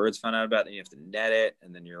 Once the birds found out about it, then you have to net it.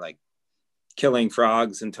 And then you're like killing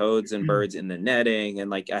frogs and toads and birds in the netting.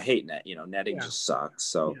 And like, I hate netting just sucks.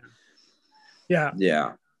 So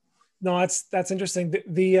no, that's interesting.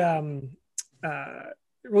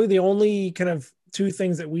 Really the only kind of two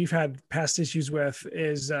things that we've had past issues with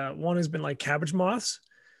is one has been like cabbage moths.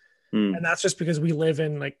 And that's just because we live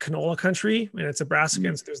in like canola country, and it's Nebraska,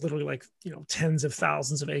 and there's literally like, tens of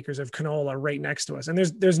thousands of acres of canola right next to us.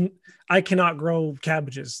 And I cannot grow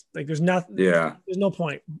cabbages. Like there's nothing, there's no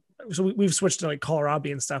point. So we've switched to like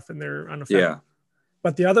kohlrabi and stuff, and they're unaffected.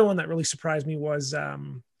 But the other one that really surprised me was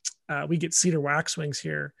we get cedar waxwings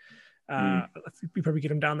here. We probably get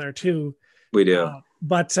them down there too. We do.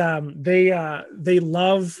 But they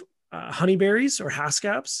love honeyberries or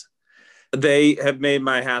haskaps. They have made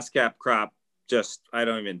my haskap crop I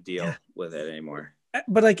don't even deal with it anymore.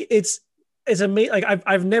 But like it's amazing. Like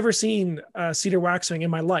I've never seen cedar waxwing in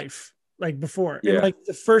my life like before. And like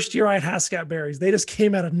the first year I had haskap berries, they just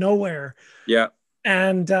came out of nowhere.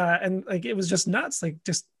 And like it was just nuts. Like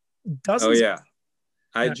just dozens.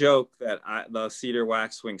 I joke that the cedar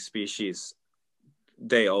waxwing species,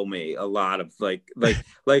 they owe me a lot of like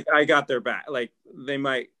I got their back. Like they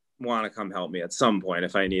might want to come help me at some point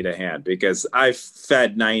if I need a hand, because I've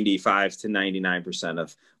fed 95 to 99%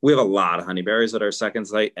 of, we have a lot of honeyberries at our second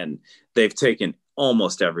site, and they've taken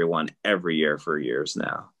almost everyone every year for years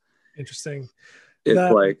now. Interesting. It's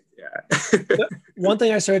The, like, yeah. one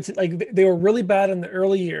thing I started to like, they were really bad in the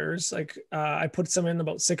early years. Like I put some in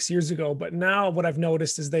about 6 years ago, but now what I've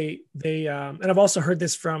noticed is and I've also heard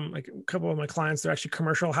this from like a couple of my clients, they're actually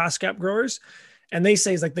commercial haskap growers. And they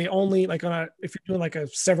say is like, they only like if you're doing like a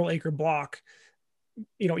several acre block,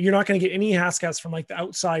 you're not going to get any haskaps from like the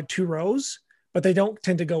outside 2 rows, but they don't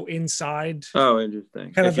tend to go inside. Oh,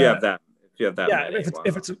 interesting. Kind if of you have that, if you have that yeah, many,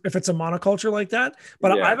 if it's a monoculture like that.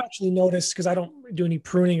 But yeah. I've actually noticed, because I don't do any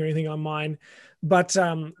pruning or anything on mine, but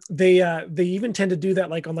they even tend to do that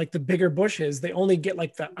like on like the bigger bushes. They only get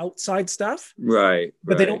like the outside stuff, Right,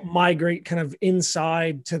 but they don't migrate kind of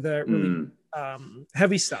inside to the really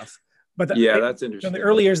heavy stuff. But yeah, that's interesting. In the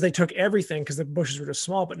early years, they took everything because the bushes were just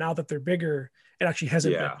small. But now that they're bigger, it actually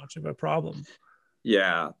hasn't been much of a problem.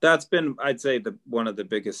 Yeah, that's been, I'd say, one of the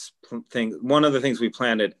biggest things. One of the things we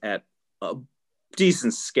planted at a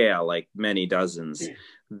decent scale, like many dozens,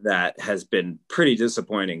 that has been pretty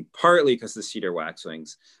disappointing. Partly because the cedar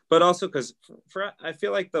waxwings, but also because I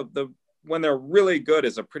feel like the when they're really good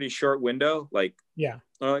is a pretty short window. Like, yeah,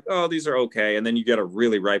 they're like, oh, these are okay, and then you get a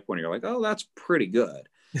really ripe one. You're like, oh, that's pretty good.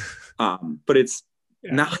 But it's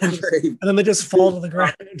not very, and then they just fall to the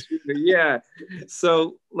ground. Yeah.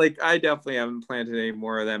 So like, I definitely haven't planted any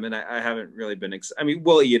more of them, and I haven't really been, I mean,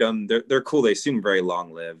 we'll eat them. They're cool. They seem very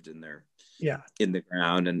long lived, and they're in the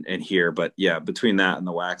ground and here. But yeah, between that and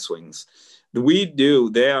the waxwings,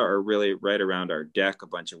 they are really right around our deck, a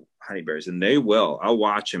bunch of honeybears, and I'll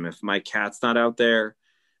watch them. If my cat's not out there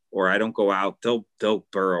or I don't go out, they'll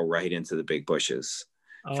burrow right into the big bushes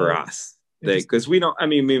for us. Because we don't, I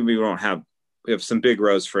mean, maybe we have some big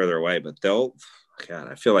rows further away, but God,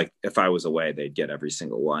 I feel like if I was away, they'd get every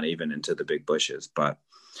single one, even into the big bushes.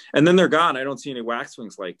 And then they're gone. I don't see any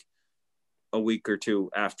waxwings like a week or two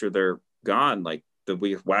after they're gone. Like the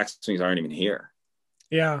waxwings aren't even here.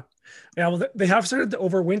 Yeah. Yeah. Well, they have started to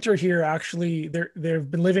overwinter here. Actually, they've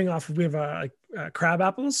been living off of, we have crab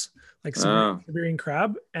apples, like Siberian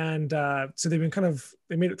crab. And so they've been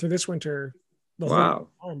they made it through this winter. Wow.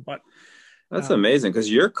 Farm, but that's amazing,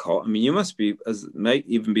 because you're cold. I mean, you must might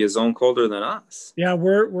even be a zone colder than us. Yeah,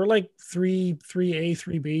 we're like 3A,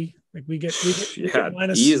 3B. Like we get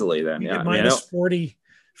easily then. Yeah, minus 40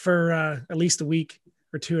 for at least a week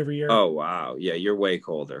or two every year. Oh wow, yeah, you're way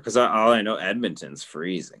colder, because all I know, Edmonton's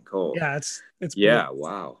freezing cold. Yeah, it's yeah, brutal.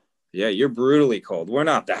 Wow. Yeah, you're brutally cold. We're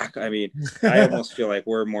not that. I mean, I almost feel like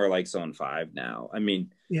we're more like zone 5 now. I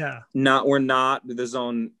mean, we're not the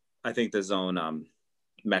zone. I think the zone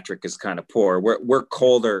metric is kind of poor. We're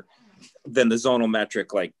colder than the zonal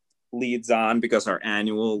metric like leads on, because our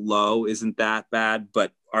annual low isn't that bad,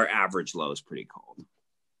 but our average low is pretty cold.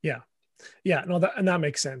 Yeah, no, that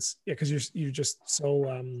makes sense. Yeah, because you're just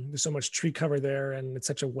so there's so much tree cover there, and it's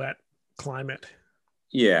such a wet climate.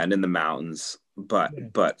 Yeah, and in the mountains, but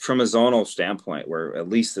from a zonal standpoint, we're at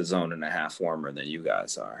least a zone and a half warmer than you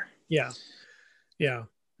guys are. Yeah.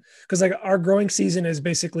 Because like our growing season is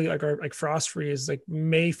basically like our frost free is like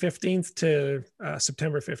May 15th to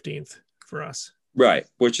September 15th for us. Right,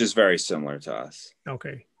 which is very similar to us.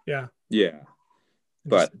 Okay. Yeah.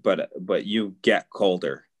 But you get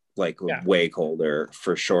colder, like way colder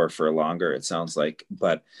for sure, for longer, it sounds like.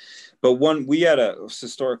 But we had a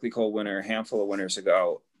historically cold winter a handful of winters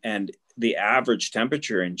ago, and the average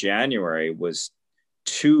temperature in January was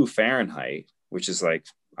 2 Fahrenheit, which is like,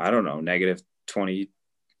 I don't know, negative 20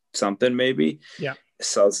 something maybe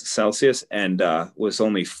Celsius, and was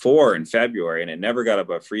only 4 in February, and it never got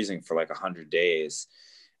above freezing for like 100 days.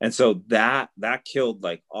 And so that killed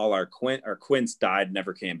like all our quince died,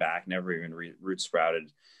 never came back, never even root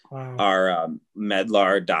sprouted. Wow. Our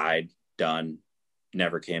medlar died, done,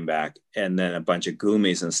 never came back. And then a bunch of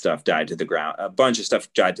gummies and stuff died to the ground. A bunch of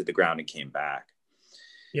stuff died to the ground and came back.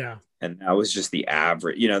 Yeah. And that was just the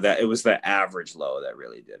average, that it was the average low that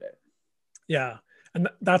really did it. Yeah. And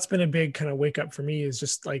that's been a big kind of wake up for me, is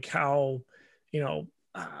just like how, in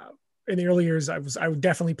the early years, I would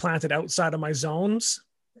definitely planted outside of my zones,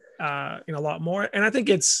 a lot more. And I think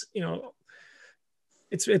it's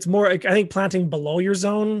more like, I think planting below your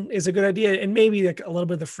zone is a good idea, and maybe like a little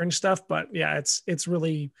bit of the fringe stuff, but yeah, it's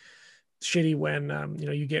really shitty when,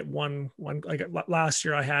 you get one, like last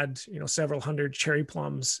year I had, several hundred cherry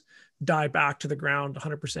plums die back to the ground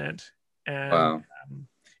 100%. And, wow.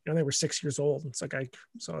 They were 6 years old. It's like,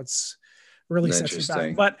 so it's really sets you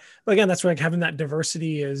back. But again, that's where like having that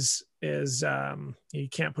diversity is you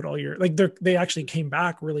can't put all your, like they actually came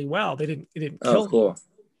back really well. They didn't kill. Cool.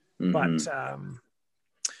 Mm-hmm. But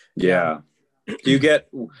yeah. Yeah. Do you get,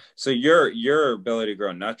 so your ability to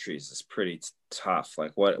grow nut trees is pretty tough.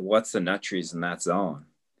 Like what's the nut trees in that zone?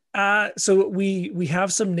 So we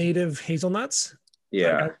have some native hazelnuts. Like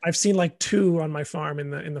Yeah. I've seen like two on my farm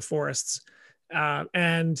in the forests.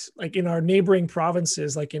 And like in our neighboring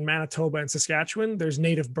provinces, like in Manitoba and Saskatchewan, there's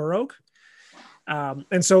native bur oak.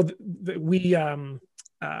 And so they're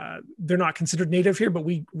not considered native here, but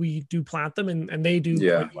we do plant them, and they do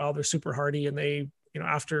Yeah. quite well. They're super hardy, and they,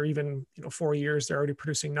 after even 4 years, they're already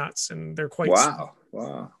producing nuts, and they're quite Wow.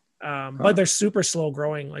 Wow. but Huh. they're super slow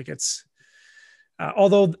growing. Like it's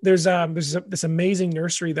although there's this amazing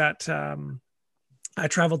nursery that I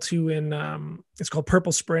traveled to in it's called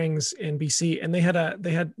Purple Springs in BC, and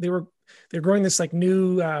they're growing this like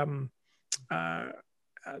new uh,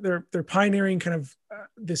 they're pioneering kind of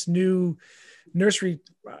this new nursery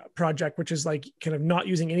project, which is like kind of not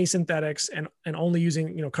using any synthetics and only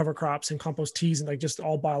using cover crops and compost teas and like just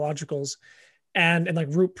all biologicals, and like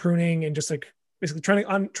root pruning, and just like basically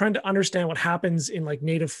trying to understand what happens in like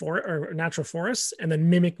native forest or natural forests, and then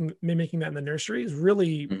mimicking that in the nursery is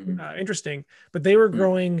really Mm-hmm. interesting. But they were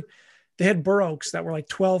growing, they had bur oaks that were like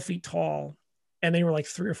 12 feet tall, and they were like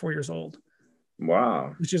 3 or 4 years old,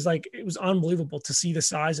 Wow. which is like, it was unbelievable to see the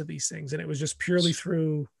size of these things. And it was just purely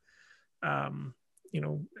through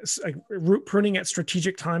like root pruning at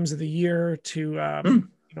strategic times of the year to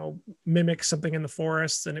mimic something in the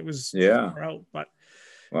forests, and it was Yeah. out. But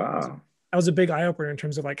Wow. that was a big eye opener in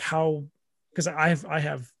terms of like how, because I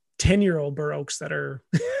have 10-year-old bur oaks that are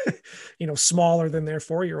smaller than their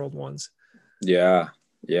 4-year-old ones. Yeah.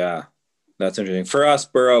 Yeah. That's interesting. For us,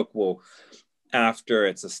 bur oak will, after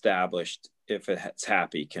it's established, if it's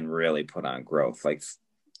happy, can really put on growth like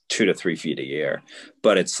 2 to 3 feet a year,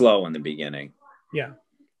 but it's slow in the beginning. Yeah.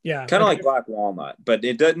 Yeah. Kind of like black walnut, but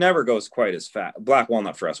never goes quite as fast. Black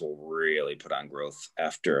walnut for us will really put on growth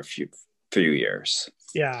after a few years.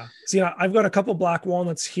 Yeah. See, I've got a couple black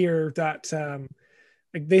walnuts here that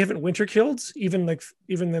like they haven't winter killed, even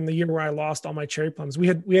in the year where I lost all my cherry plums. We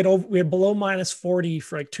had below -40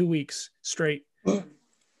 for like 2 weeks straight.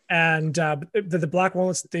 And the black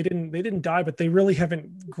walnuts, they didn't die, but they really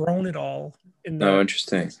haven't grown at all in the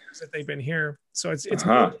Interesting. that they've been here. So it's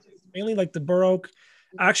mainly like the bur oak.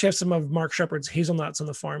 I actually have some of Mark Shepard's hazelnuts on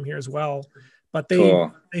the farm here as well, but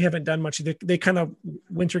they haven't done much. They kind of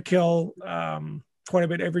winter kill quite a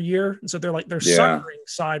bit every year, and so they're suckering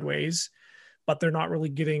sideways, but they're not really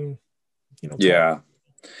getting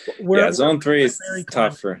Zone 3 is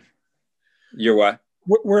tougher. You're what?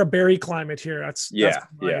 We're a berry climate here. That's my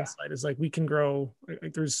insight, is like we can grow,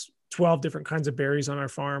 like there's 12 different kinds of berries on our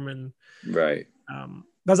farm. And right.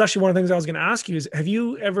 That's actually one of the things I was going to ask you is, have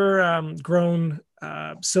you ever grown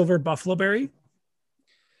silver buffalo berry?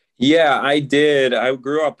 Yeah, I did. I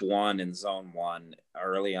grew up in zone 1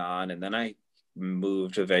 early on, and then I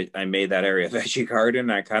moved to I made that area a veggie garden.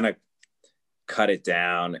 I kind of cut it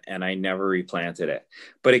down and I never replanted it,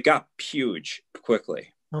 but it got huge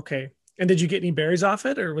quickly. Okay. And did you get any berries off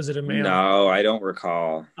it, or was it a male? No, I don't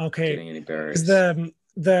recall getting any berries. So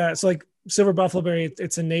like silver buffalo berry,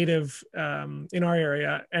 it's a native in our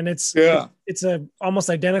area, and it's almost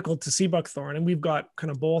identical to sea buckthorn, and we've got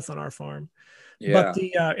kind of both on our farm. But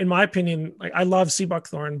in my opinion, like I love sea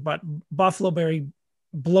buckthorn, but buffalo berry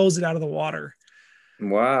blows it out of the water.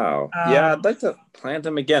 Wow. I'd like to plant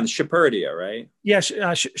them again. Shepherdia, right? Yeah,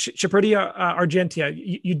 Shepherdia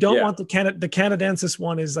argentea. You don't want the Canadensis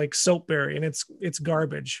one is like soapberry, and it's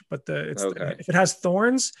garbage. But if it has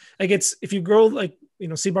thorns, like if you grow like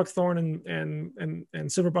sea buckthorn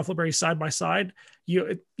and silver buffalo berry side by side,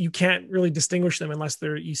 you can't really distinguish them unless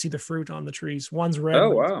you see the fruit on the trees. One's red,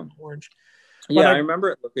 one's orange. Yeah, I remember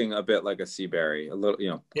it looking a bit like a sea berry, a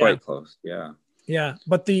little, quite close. Yeah. Yeah,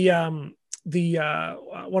 but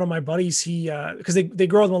one of my buddies, he because they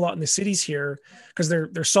grow them a lot in the cities here because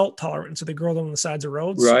they're salt tolerant, so they grow them on the sides of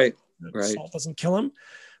roads. Right. Salt doesn't kill them.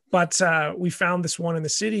 But we found this one in the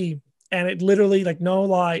city, and it literally, like, no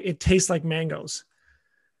lie, it tastes like mangoes.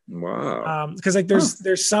 Wow. Because like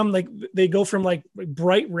there's some, like they go from like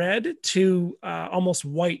bright red to almost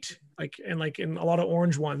white, like in a lot of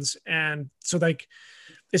orange ones, and so like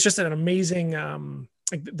it's just an amazing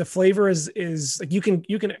like the flavor is like you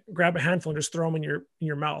can grab a handful and just throw them in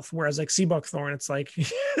your mouth, whereas like sea buckthorn, it's like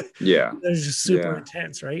it's just super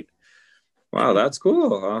intense, right? Wow, that's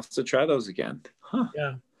cool. I'll have to try those again.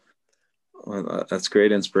 Yeah. Well, that's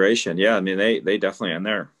great inspiration. Yeah, I mean they definitely, and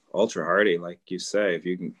they're ultra hardy, like you say. If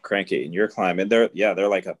you can crank it in your climate, they're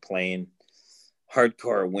like a plain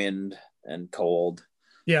hardcore wind and cold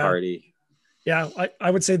hardy. Yeah,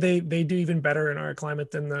 I would say they do even better in our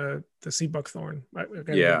climate than the the sea buckthorn.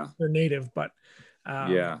 Yeah. They're native, but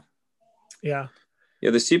Yeah. yeah,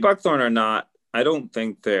 Yeah. The sea buckthorn are not, I don't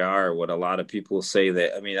think they are what a lot of people say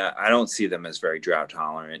that. I mean, I don't see them as very drought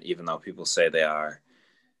tolerant, even though people say they are.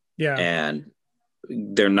 yeah. And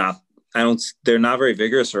they're not, they're not very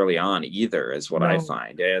vigorous early on either, is what I No,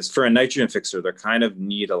 find. As for a nitrogen fixer, they kind of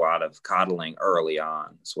need a lot of coddling early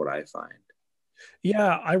on, is what I find.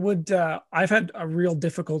 yeah, I would. I've had a real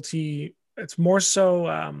difficulty. It's more so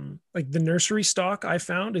like the nursery stock I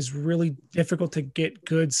found is really difficult to get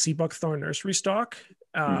good sea buckthorn nursery stock,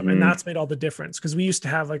 and Mm-hmm. that's made all the difference because we used to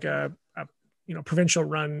have like a provincial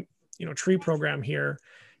run tree program here,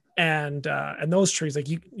 and those trees like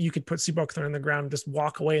you could put sea buckthorn in the ground and just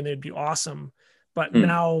walk away and they'd be awesome. But Hmm.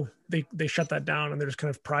 now they shut that down and there's kind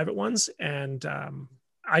of private ones, and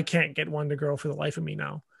I can't get one to grow for the life of me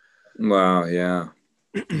now. Wow. Yeah.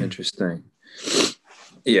 Interesting.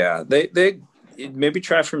 Yeah. They maybe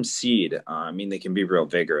try from seed. I mean, they can be real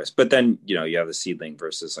vigorous, but then, you have the seedling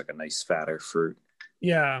versus like a nice fatter fruit.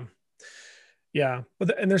 Yeah, yeah,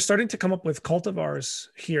 and they're starting to come up with cultivars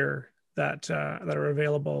here that are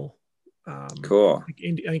available. Cool.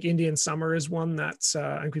 I think Indian Summer is one that's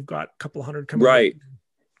I think we've got a couple hundred coming in. Right.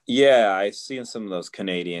 Yeah. I've seen some of those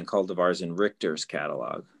Canadian cultivars in Richter's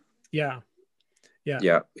catalog. Yeah, yeah,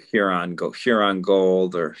 Yeah. Huron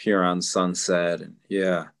Gold or Huron Sunset. And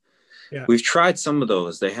yeah. yeah. We've tried some of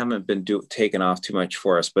those. They haven't been taken off too much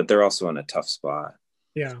for us, but they're also in a tough spot.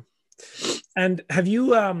 Yeah. And have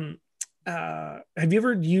you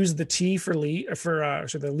ever used the tea for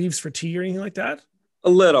so the leaves for tea or anything like that? A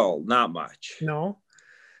little, not much. No.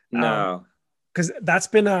 No. Because that's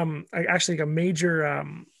been actually like a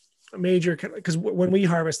major because when we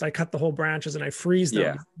harvest, I cut the whole branches and I freeze them,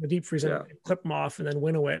 Yeah. the deep freeze, Yeah. and clip them off and then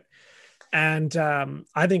winnow it. And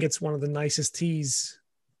I think it's one of the nicest teas.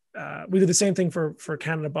 We do the same thing for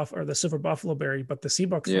Canada buff or the silver buffalo berry, but the sea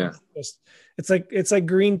buckthorn, Yeah. it's like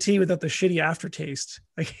green tea without the shitty aftertaste.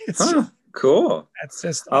 Like Cool. it's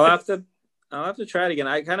just I'll have to try it again.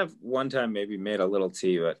 I kind of one time maybe made a little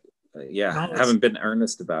tea, but yeah, no, I haven't been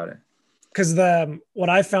earnest about it. because the what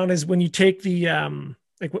I found is when you take the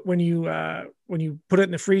like when you put it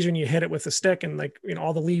in the freezer and you hit it with a stick and like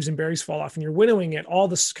all the leaves and berries fall off and you're winnowing it, all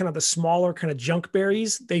this kind of the smaller kind of junk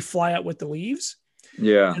berries they fly out with the leaves.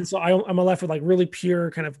 Yeah. And so I'm left with like really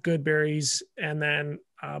pure kind of good berries. And then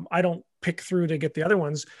I don't pick through to get the other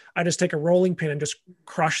ones. I just take a rolling pin and just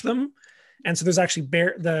crush them. And so there's actually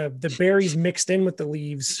the berries mixed in with the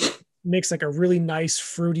leaves makes like a really nice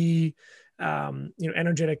fruity,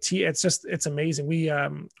 energetic tea. It's amazing. We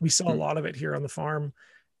sell a lot of it here on the farm.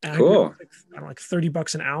 And Cool. I don't know, like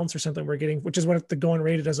 $30 an ounce or something we're getting, which is what the going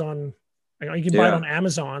rate is on. You can buy it Yeah. on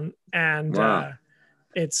Amazon, and Wow.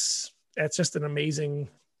 it's just an amazing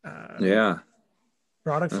Yeah.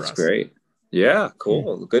 product for That's us. great. Yeah.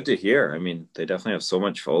 Cool. Good to hear. I mean, they definitely have so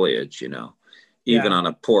much foliage, even Yeah.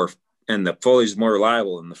 on and the foliage is more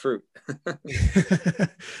reliable than the fruit.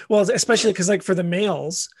 Well, especially because like for the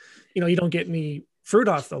males, you don't get any fruit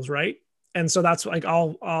off those, right? And so that's like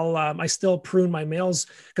I still prune my males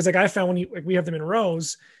because like I found we have them in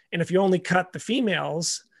rows, and if you only cut the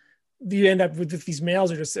females, you end up with these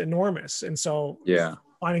males are just enormous, and so Yeah.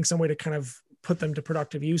 finding some way to kind of put them to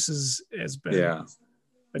productive uses has been Yeah.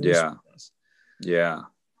 been Yeah. useful for us. Yeah.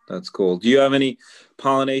 That's cool. Do you have any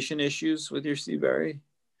pollination issues with your sea berry?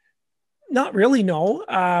 Not really, no.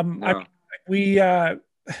 No. We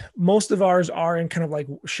most of ours are in kind of like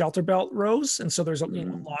shelter belt rows, and so there's a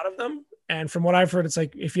lot of them. And from what I've heard, it's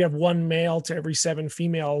like if you have one male to every 7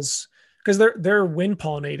 females, because they're wind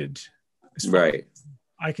pollinated, as far as Right.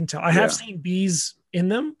 I can tell. I have seen bees in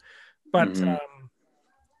them, but Mhm.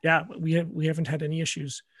 yeah, we haven't had any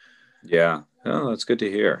issues. Yeah. Oh, that's good to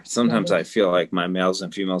hear. Sometimes I feel like my males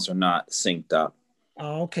and females are not synced up.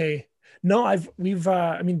 Okay. No, I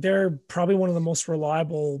mean, they're probably one of the most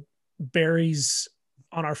reliable berries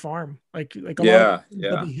on our farm. Like a lot of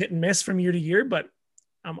they'll be hit and miss from year to year, but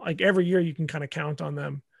like every year you can kind of count on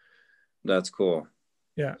them. That's cool.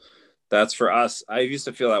 Yeah. That's for us. I used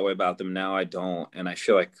to feel that way about them. Now I don't. And I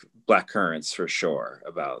feel like black currants for sure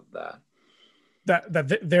about that.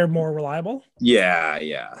 That they're more reliable. Yeah.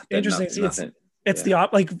 Yeah. Interesting. It's the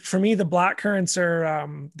like for me, the black currants are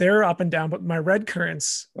they're up and down, but my red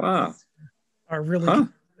currants are really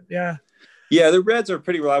yeah. Yeah, the reds are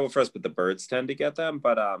pretty reliable for us, but the birds tend to get them.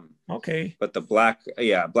 But okay. But the black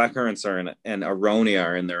currants are and aronia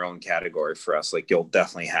are in their own category for us. Like you'll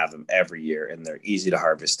definitely have them every year, and they're easy to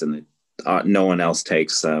harvest, and no one else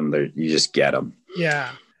takes them. You just get them.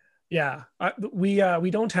 Yeah, yeah. We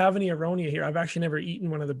don't have any aronia here. I've actually never eaten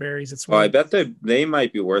one of the berries. It's I bet they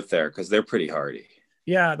might be worth there because they're pretty hardy.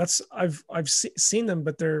 Yeah, that's seen them,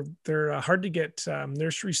 but they're hard to get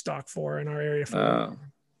nursery stock for in our area for. Oh,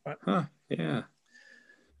 But huh. Yeah.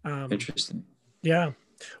 um, Interesting. yeah,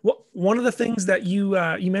 well, one of the things that you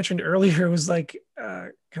mentioned earlier was like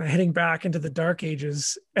kind of heading back into the dark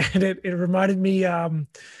ages, and it reminded me.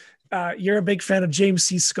 You're a big fan of James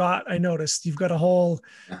C. Scott. I noticed you've got a whole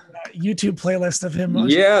YouTube playlist of him.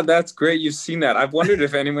 Yeah, that's great. You've seen that. I've wondered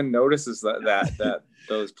if anyone notices that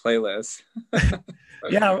those playlists.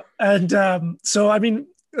 Yeah, and so I mean,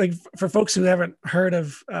 like for folks who haven't heard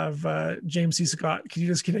of James C. Scott, can you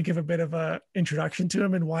just kind of give a bit of a introduction to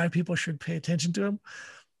him and why people should pay attention to him?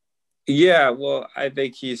 Yeah, well, I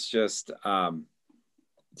think he's just done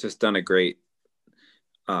a great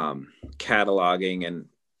cataloging and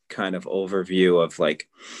kind of overview of like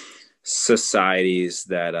societies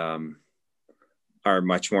that are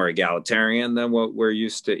much more egalitarian than what we're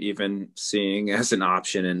used to even seeing as an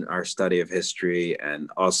option in our study of history, and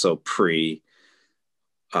also pre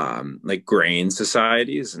like grain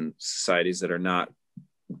societies and societies that are not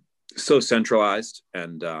so centralized.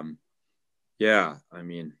 And yeah, I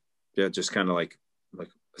mean, yeah, just kind of like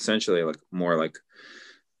essentially like more like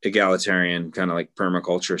egalitarian kind of like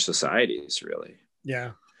permaculture societies, really.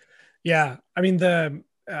 Yeah, yeah. I mean,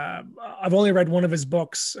 I've only read one of his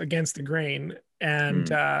books, Against the Grain, and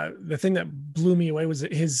the thing that blew me away was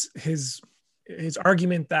his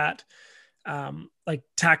argument that like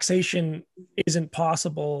taxation isn't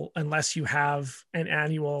possible unless you have an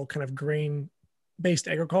annual kind of grain based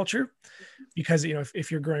agriculture, because if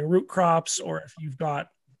you're growing root crops, or if you've got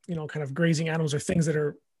kind of grazing animals or things that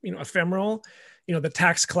are ephemeral, the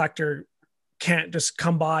tax collector can't just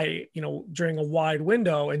come by during a wide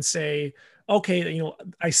window and say, okay,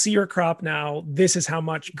 I see your crop now, this is how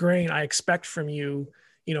much grain I expect from you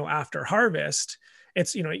after harvest.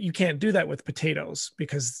 It's you can't do that with potatoes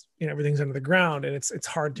because everything's under the ground, and it's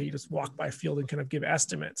hard to just walk by a field and kind of give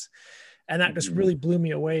estimates. And that just really blew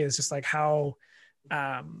me away. Is just like how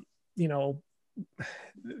the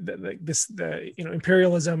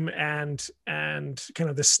imperialism and kind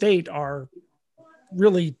of the state are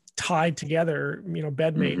really tied together,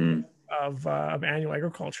 bedmate of annual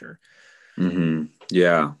agriculture.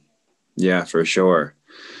 Yeah, yeah, for sure.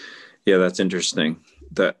 Yeah, that's interesting.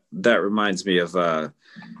 That reminds me of the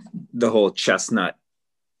whole chestnut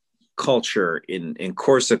culture in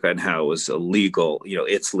Corsica, and how it was illegal,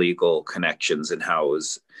 its legal connections, and how it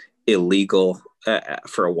was illegal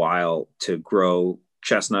for a while to grow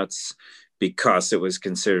chestnuts because it was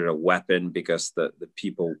considered a weapon, because the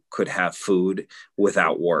people could have food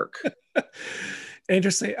without work.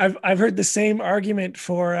 Interesting. I've heard the same argument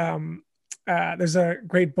for there's a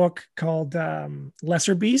great book called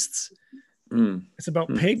Lesser Beasts. It's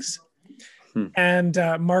about pigs. And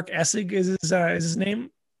Mark Essig is his name,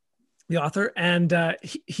 the author, and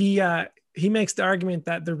he makes the argument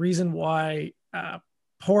that the reason why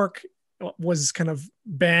pork was kind of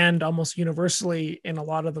banned almost universally in a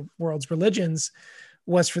lot of the world's religions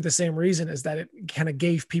was for the same reason, is that it kind of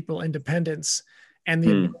gave people independence and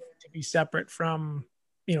the ability to be separate from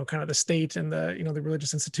kind of the state and the the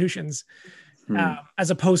religious institutions.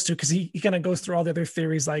 As opposed to, because he kind of goes through all the other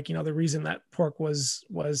theories, like the reason that pork was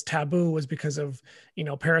taboo was because of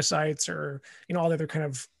parasites, or all the other kind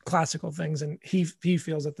of classical things, and he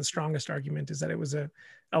feels that the strongest argument is that it was a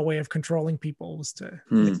way of controlling people, was to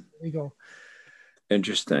make it illegal.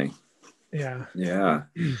 Interesting. Yeah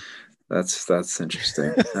That's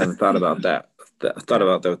interesting. I haven't thought about that. Thought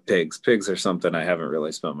about those pigs are something I haven't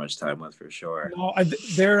really spent much time with, for sure. No,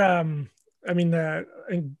 they're I mean,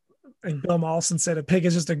 and Bill Mollison said a pig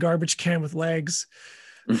is just a garbage can with legs.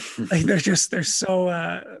 Like they're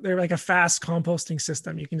like a fast composting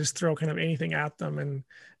system. You can just throw kind of anything at them,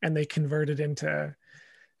 and they convert it into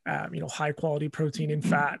high quality protein and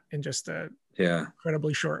fat in just a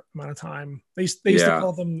incredibly short amount of time. They used to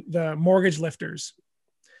call them the mortgage lifters,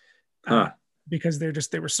 because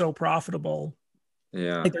they were so profitable.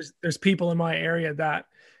 Yeah. Like there's people in my area that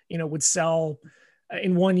would sell.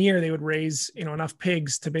 In 1 year, they would raise enough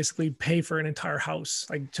pigs to basically pay for an entire house,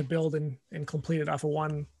 like to build and complete it off of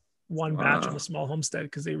one batch on a small homestead,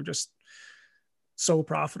 because they were just so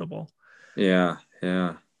profitable. Yeah.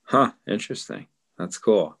 Interesting. That's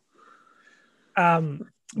cool. But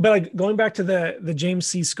like going back to the James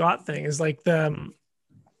C. Scott thing, is like the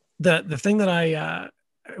thing that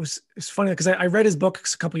it's funny because I read his book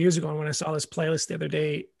a couple of years ago, and when I saw this playlist the other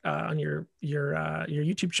day on your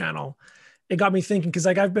YouTube channel, it got me thinking, because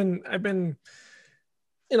like I've been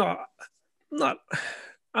not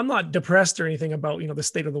I'm not depressed or anything about, the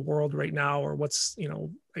state of the world right now, or what's,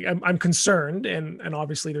 like I'm concerned, and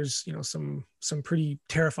obviously there's, some pretty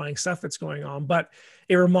terrifying stuff that's going on, but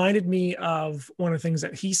it reminded me of one of the things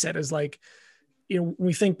that he said is like, when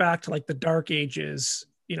we think back to like the dark ages,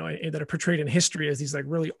 that are portrayed in history as these like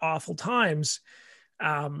really awful times.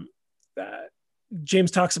 um, uh,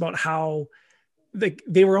 James talks about how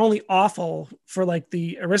they were only awful for like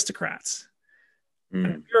the aristocrats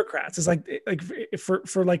and bureaucrats. Is like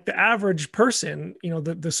for like the average person,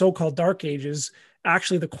 the so-called dark ages,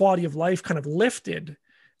 actually the quality of life kind of lifted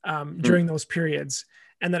during those periods,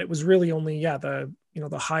 and that it was really only the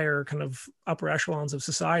higher kind of upper echelons of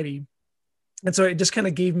society. And so it just kind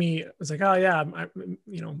of gave me, it was like, oh yeah,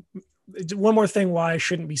 one more thing why I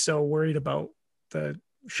shouldn't be so worried about the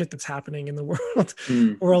shit that's happening in the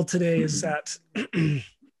world today is that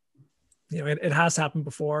it has happened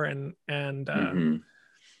before, and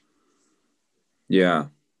yeah,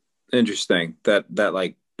 interesting that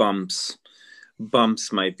like bumps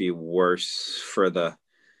might be worse for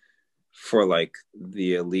like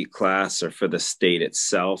the elite class or for the state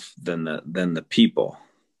itself than the people.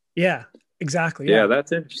 Yeah, exactly. Yeah,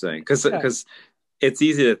 that's interesting because it's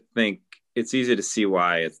easy to think, it's easy to see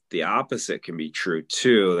why the opposite can be true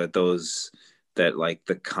too, that like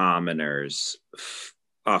the commoners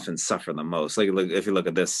often suffer the most. Like if you look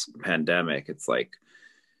at this pandemic, it's like,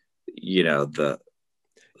 the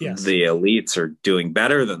elites are doing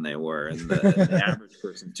better than they were, and the average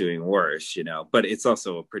person's doing worse, but it's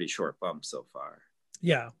also a pretty short bump so far.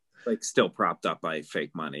 Yeah, like still propped up by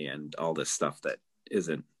fake money and all this stuff that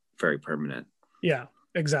isn't very permanent. Yeah,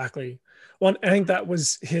 exactly. Well, I think that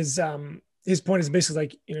was his point, is basically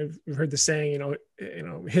like, you've heard the saying,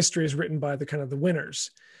 history is written by the kind of the winners.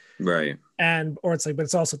 Right. Or it's like,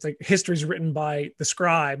 but it's like history is written by the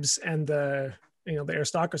scribes and the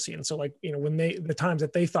aristocracy. And so like, when the times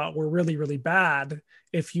that they thought were really, really bad,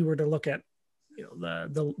 if you were to look at,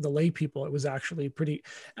 the lay people, it was actually pretty,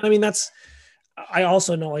 and I mean, I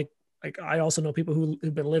also know I also know people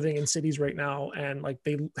who've been living in cities right now, and like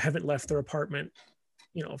they haven't left their apartment,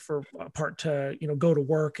 for a part to, go to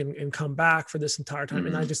work and come back for this entire time.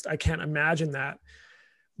 And I can't imagine that.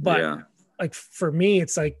 But like for me,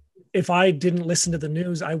 it's like, if I didn't listen to the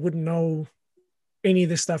news, I wouldn't know any of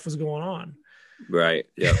this stuff was going on. Right.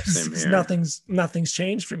 Yeah. Same here. Nothing's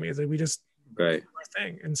changed for me. It's like we just do our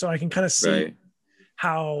thing. And so I can kind of see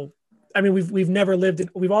how, I mean, we've never lived in,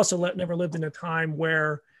 we've also never lived in a time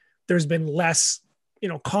where there's been less,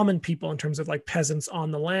 common people in terms of like peasants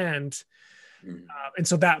on the land. And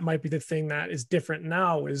so that might be the thing that is different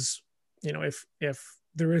now is, if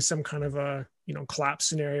there is some kind of a, collapse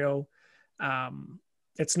scenario,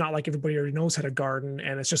 it's not like everybody already knows how to garden,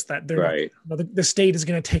 and it's just that they're the state is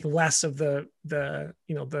going to take less of the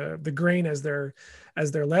grain as their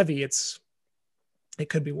levy. It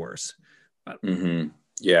could be worse. But,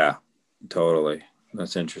 yeah, totally.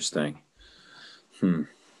 That's interesting.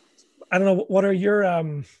 I don't know. What are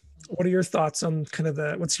your thoughts on kind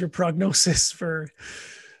of what's your prognosis for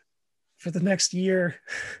the next year?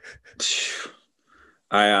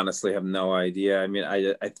 I honestly have no idea. I mean,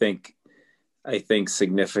 I think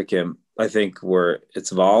significant. I think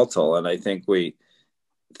it's volatile, and I think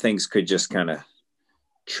things could just kind of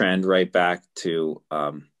trend right back to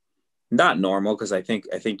not normal, because I think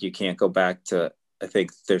you can't go back to. I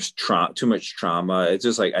think there's too much trauma. It's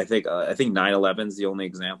just like I think 9/11 is the only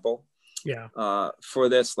example. Yeah. For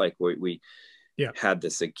this, like we had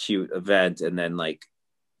this acute event, and then like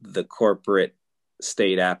the corporate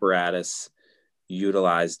state apparatus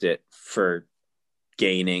utilized it for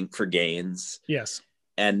gains. Yes.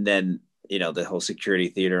 And then, the whole security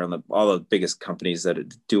theater and all the biggest companies that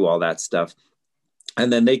do all that stuff.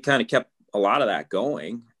 And then they kind of kept a lot of that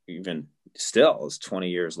going, even still, it's 20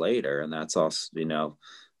 years later. And that's also, a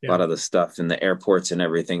lot of the stuff in the airports and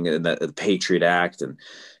everything, and the Patriot Act. And,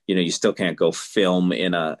 you still can't go film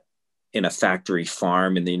in a factory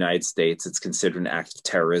farm in the United States. It's considered an act of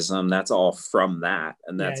terrorism. That's all from that.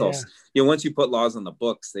 And that's also, once you put laws on the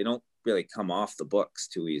books, they don't really come off the books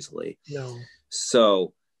too easily. No.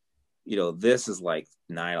 So, this is like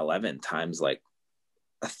 9/11 times like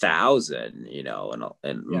 1,000,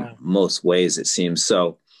 in most ways it seems.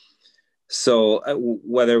 So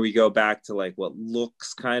whether we go back to like what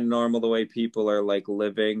looks kind of normal, the way people are like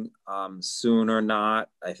living soon or not,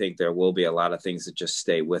 I think there will be a lot of things that just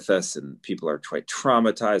stay with us, and people are quite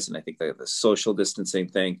traumatized. And I think that the social distancing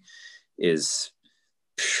thing is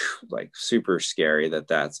like super scary,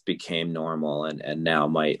 that's became normal, and now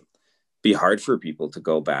might be hard for people to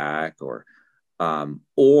go back, or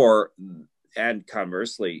and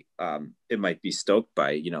conversely, it might be stoked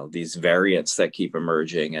by, these variants that keep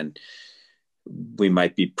emerging, and we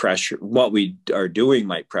might be pressure. What we are doing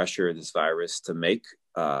might pressure this virus to make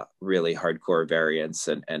really hardcore variants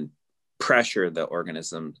and pressure the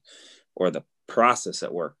organism or the process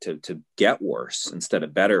at work to get worse instead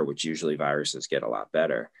of better, which usually viruses get a lot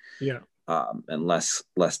better. Yeah. And less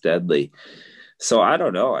deadly. So I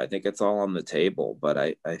don't know. I think it's all on the table, but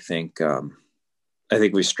I think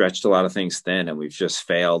we stretched a lot of things thin, and we've just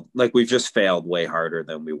failed. Like, we've just failed way harder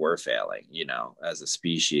than we were failing, as a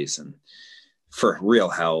species, and for real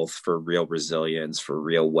health, for real resilience, for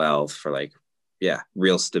real wealth, for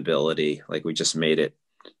real stability. Like, we just made it.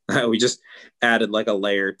 We just added like a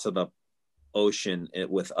layer to the ocean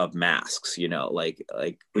of masks, like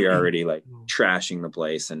we're already like trashing the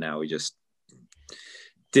place, and now we just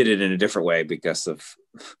did it in a different way because of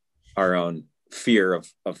our own fear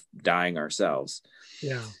of dying ourselves.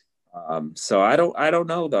 Yeah. So I don't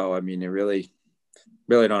know though. I mean, I really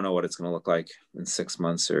don't know what it's going to look like in 6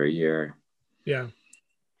 months or a year. Yeah.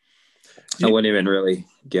 I wouldn't even really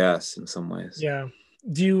guess in some ways. Yeah.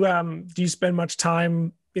 Do you spend much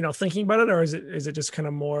time, thinking about it, or is it just kind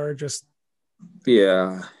of more just,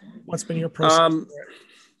 yeah, what's been your process?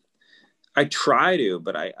 I try to,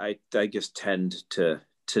 but I just tend to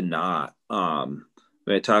not.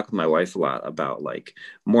 I talk with my wife a lot about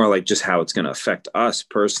more like just how it's going to affect us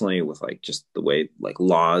personally, with just the way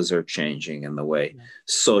laws are changing and the way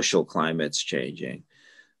social climate's changing.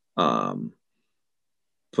 But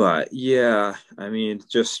yeah, I mean, it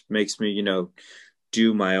just makes me,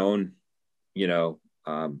 do my own,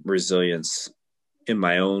 resilience in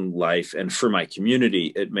my own life and for my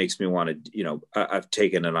community. It makes me want to, I've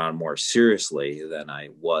taken it on more seriously than I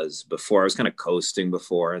was before. I was kind of coasting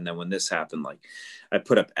before. And then when this happened, I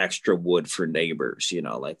put up extra wood for neighbors,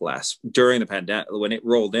 during the pandemic, when it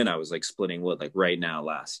rolled in, I was splitting wood. Right now,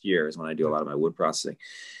 last year is when I do a lot of my wood processing.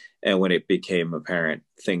 And when it became apparent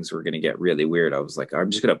things were going to get really weird, I was like,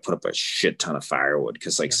 I'm just going to put up a shit ton of firewood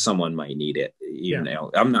because someone might need it. Even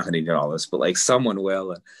though I'm not going to need all this, but someone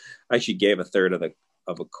will. And I actually gave a third of a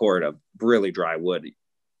cord of really dry wood,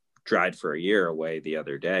 dried for a year away the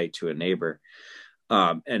other day, to a neighbor.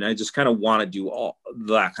 And I just kind of want to do all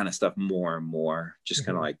that kind of stuff more and more, just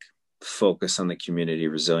kind of focus on the community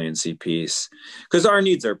resiliency piece, because our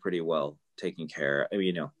needs are pretty well taken care of. I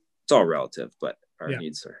mean, it's all relative, but our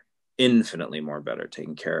needs are infinitely more better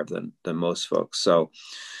taken care of than most folks. So,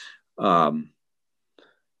 but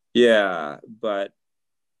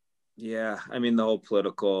I mean, the whole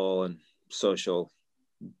political and social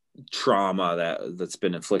trauma that's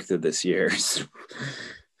been inflicted this year is,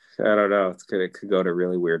 I don't know, it could go to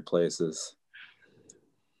really weird places.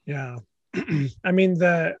 Yeah. I mean,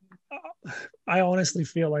 I honestly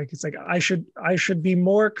feel like it's I should be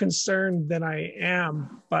more concerned than I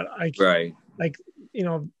am, but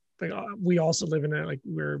we also live in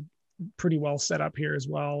we're pretty well set up here as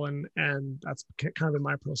well. And that's kind of in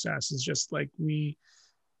my process, is just we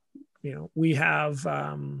have,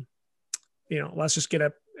 let's just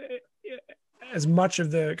get as much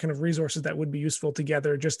of the kind of resources that would be useful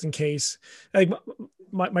together, just in case.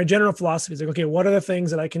 My general philosophy is okay, what are the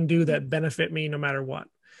things that I can do that benefit me no matter what?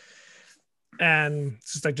 And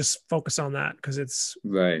it's just just focus on that, because it's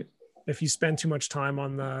right. If you spend too much time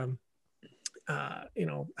on the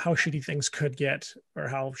how shitty things could get, or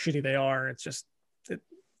how shitty they are, it's just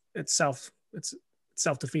it's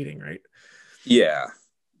self-defeating, right? Yeah,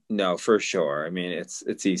 no, for sure. I mean,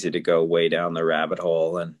 it's easy to go way down the rabbit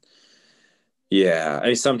hole. And I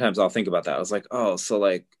mean, sometimes I'll think about that. I was like, oh,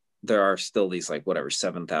 so there are still these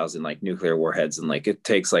 7,000 nuclear warheads, and it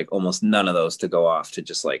takes almost none of those to go off to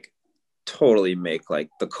just totally make the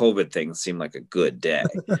COVID thing seem like a good day.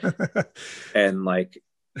 and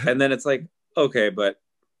then it's okay, but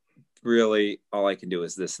really all I can do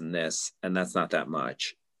is this and this, and that's not that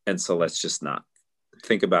much. And so let's just not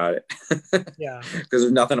think about it. Yeah. Because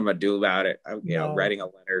there's nothing I'm going to do about it. Writing a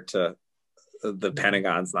letter to the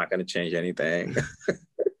Pentagon's not going to change anything.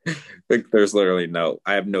 There's literally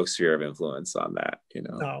I have no sphere of influence on that,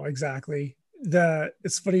 No, exactly.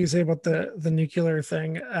 It's funny you say about the nuclear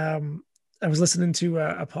thing. I was listening to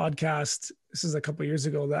a podcast. This is a couple of years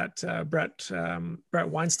ago that Brett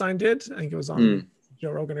Weinstein did. I think it was on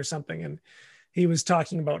Joe Rogan or something, and he was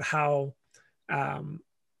talking about how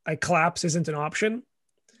a collapse isn't an option.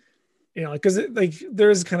 Because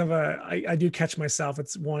there's kind of I do catch myself.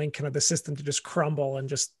 It's wanting kind of the system to just crumble and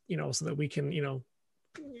just so that we can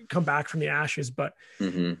come back from the ashes. But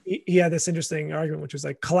he had this interesting argument, which was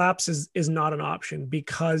collapse is not an option,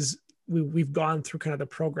 because we've gone through kind of the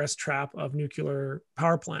progress trap of nuclear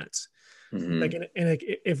power plants. Hmm. Like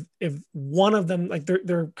if one of them, like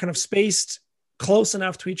they're kind of spaced close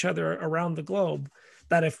enough to each other around the globe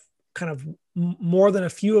that if kind of more than a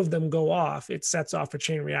few of them go off, it sets off a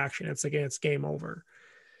chain reaction. It's like it's game over.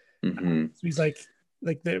 Hmm. So he's like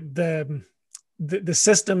the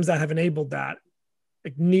systems that have enabled that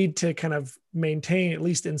like need to kind of maintain at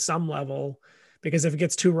least in some level, because if it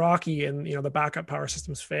gets too rocky and the backup power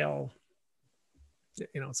systems fail,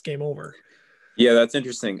 it's game over. Yeah, that's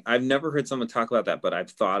interesting. I've never heard someone talk about that, but I've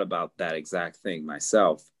thought about that exact thing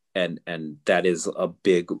myself. And that is a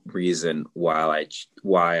big reason why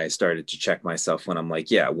I started to check myself when I'm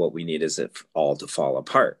like, yeah, what we need is it all to fall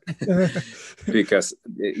apart. Because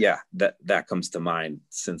yeah, that comes to mind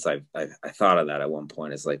since I thought of that at one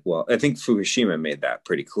point. It's like, well, I think Fukushima made that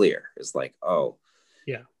pretty clear. It's like, oh,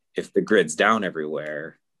 Yeah. if the grid's down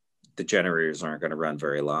everywhere, the generators aren't going to run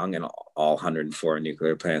very long, and all 104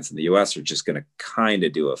 nuclear plants in the U.S. are just going to kind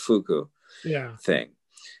of do a Fuku Yeah. thing.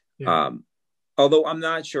 Yeah. Um, Although I'm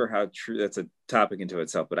not sure how true that's a topic into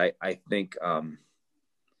itself, but I think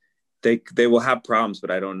they will have problems, but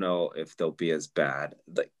I don't know if they'll be as bad.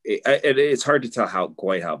 Like it's hard to tell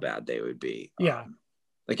quite how bad they would be. Yeah.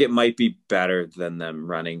 Like it might be better than them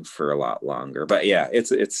running for a lot longer, but yeah,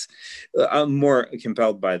 it's I'm more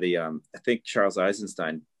compelled by the I think Charles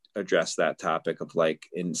Eisenstein addressed that topic of like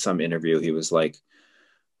in some interview he was like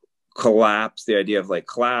collapse, the idea of like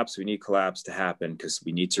collapse, we need collapse to happen because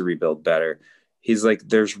we need to rebuild better. He's like,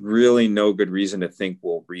 there's really no good reason to think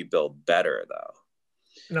we'll rebuild better though.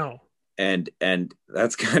 No. And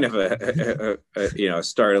that's kind of a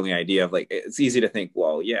startling idea of like it's easy to think,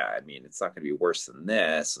 well, yeah, I mean it's not going to be worse than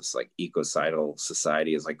this. It's like ecocidal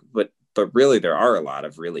society is like, but really there are a lot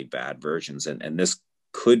of really bad versions, and this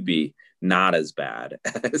could be not as bad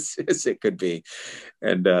as it could be,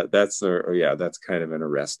 and that's kind of an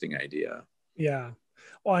arresting idea. Yeah.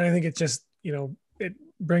 Well, and I think it just, it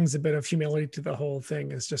brings a bit of humility to the whole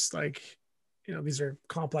thing. It's just like, these are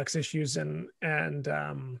complex issues and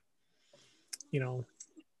you know,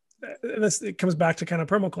 and this, it comes back to kind of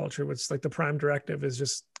permaculture, which like the prime directive is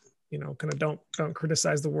just, kind of don't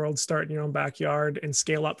criticize the world, start in your own backyard and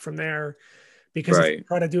scale up from there. Because if you Right.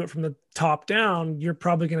 try to do it from the top down, you're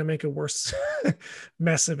probably going to make a worse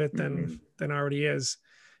mess of it Mm-hmm. than already is.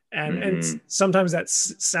 And Mm-hmm. sometimes that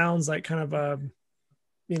sounds like kind of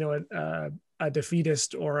a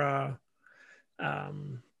defeatist or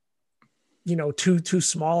um, too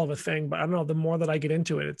small of a thing. But I don't know. The more that I get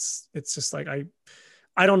into it, it's just like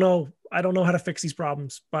I don't know. I don't know how to fix these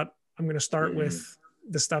problems, but I'm going to start Mm-hmm. with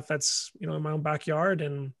the stuff that's in my own backyard,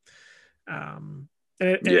 um,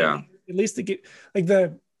 and Yeah. at least to get like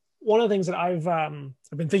the one of the things that I've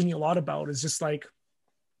been thinking a lot about is just like,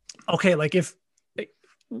 okay, like if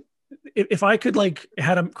I could like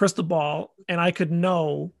had a crystal ball and I could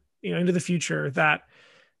know into the future that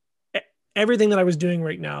everything that I was doing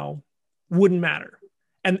right now wouldn't matter,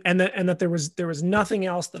 and that there was nothing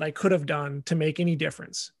else that I could have done to make any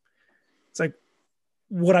difference. It's like,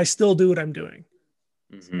 would I still do what I'm doing?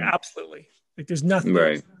 Mm-hmm. Absolutely. Like there's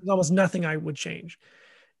Right. almost nothing I would change.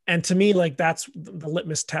 And to me, like that's the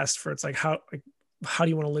litmus test for it's like how do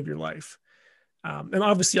you want to live your life? And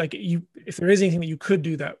obviously, like if there is anything that you could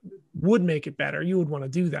do that would make it better, you would want to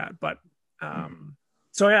do that. But Mm-hmm.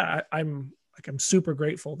 so yeah, I'm super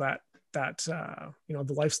grateful that the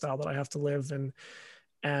lifestyle that I have to live, and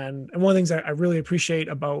one of the things I really appreciate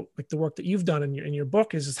about like the work that you've done in your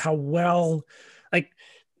book is how well, like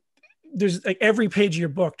there's like every page of your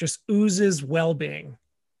book just oozes well-being.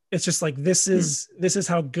 It's just like this is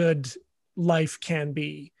how good life can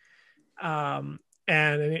be. And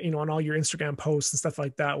on all your Instagram posts and stuff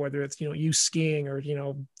like that, whether it's you skiing or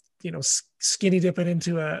skinny dipping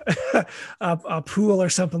into a pool or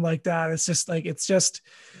something like that, it's just like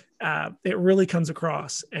it really comes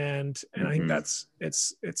across, and I think Mm-hmm.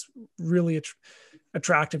 it's really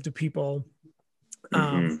attractive to people,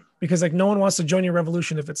 Mm-hmm. because like no one wants to join your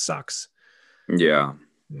revolution if it sucks. Yeah.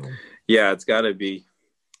 you know Yeah, it's got to be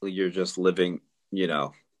you're just you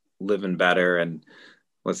know, living better. And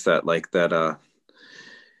what's that like that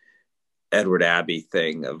Edward Abbey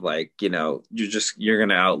thing of like, you're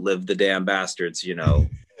gonna outlive the damn bastards,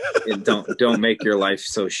 and don't make your life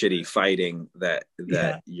so shitty fighting that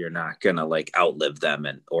yeah, you're not gonna like outlive them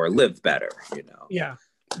and or live better, yeah,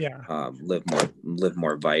 yeah, live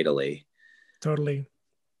more vitally. totally.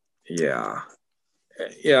 Yeah.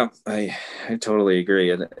 Yeah, I totally agree,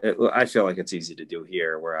 and I feel like it's easy to do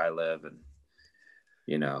here where I live, and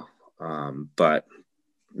you know, but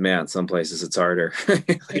man, some places it's harder,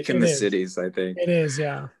 it, like in it the is cities, I think. it is,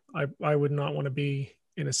 yeah. I would not want to be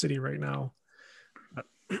in a city right now. But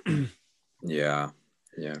Yeah.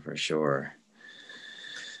 Yeah, for sure.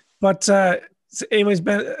 But anyways,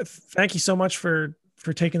 Ben, thank you so much for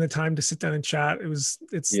taking the time to sit down and chat.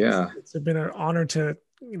 Yeah. It's been an honor to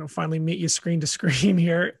finally meet you screen to screen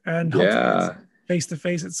here, and hopefully Yeah, face to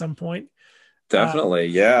face at some point. Uh, definitely.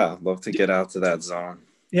 Yeah. Love to get out to that zone.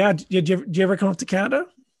 yeah, do you ever come up to Canada?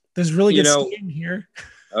 There's really You good know, skiing here.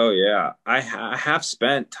 oh yeah. I have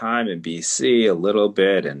spent time in BC, a little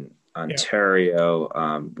bit in Yeah, Ontario,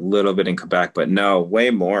 a little bit in Quebec, but no, way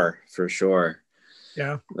more for sure.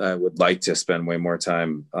 yeah, I would like to spend way more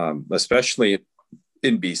time, especially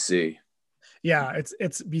in BC. yeah.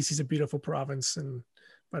 It's BC's a beautiful province, and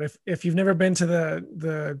but if you've never been to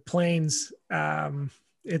the plains,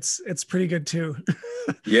 it's pretty good too.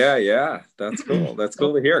 Yeah, yeah. That's cool. That's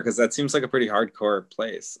cool to hear because that seems like a pretty hardcore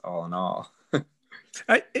place, all in all.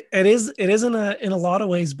 It is in a lot of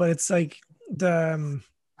ways, but it's like the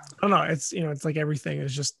I don't know. It's it's like everything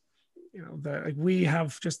is just the like we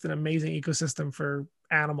have just an amazing ecosystem for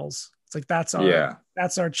animals. It's like Yeah,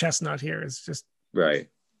 that's our chestnut here. It's just right.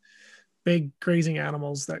 big grazing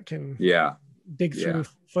animals that can Yeah, dig through yeah. a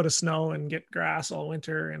foot of snow and get grass all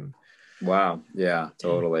winter. And Wow. Yeah,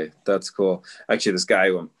 totally. That's cool. Actually, this guy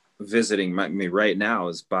who I'm visiting me right now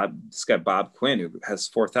is Bob. This guy Bob Quinn, who has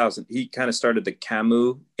 4,000. He kind of started the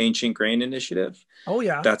Camus Ancient Grain Initiative. oh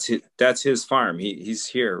yeah, That's his farm. He's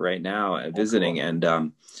here right now oh visiting,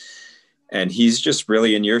 cool, and he's just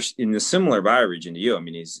really in the similar bioregion to you. I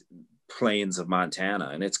mean, he's plains of Montana,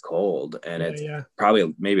 and it's cold, and yeah, it's yeah,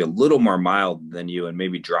 probably maybe a little more mild than you, and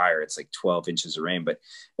maybe drier. It's like 12 inches of rain, but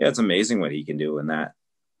yeah, it's amazing what he can do in that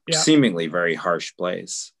yeah. seemingly very harsh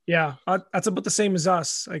place. Yeah, that's about the same as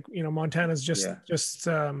us. Like Montana's Yeah. just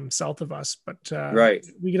south of us, but Right.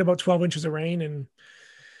 we get about 12 inches of rain,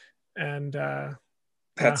 and yeah,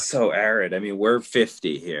 That's so arid. I mean, we're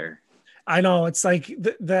 50 here. I know it's like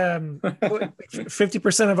the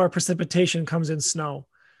 50% of our precipitation comes in snow,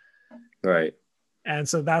 Right. and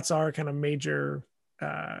so that's our kind of major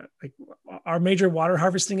like our major water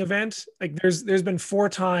harvesting event. Like there's been four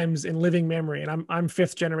times in living memory, and I'm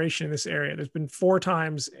fifth generation in this area. There's been four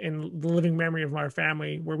times in the living memory of our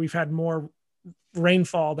family where we've had more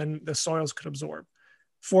rainfall than the soils could absorb.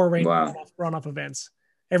 Four rain Wow. runoff events.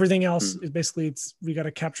 Everything else Hmm. is basically we got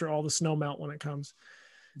to capture all the snow melt when it comes.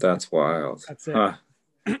 That's wild. That's it. Huh.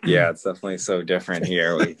 Yeah, it's definitely so different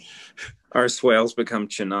here. Our swales become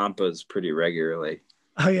chinampas pretty regularly,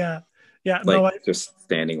 Oh yeah, yeah. No, like just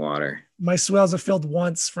standing water. my swells are filled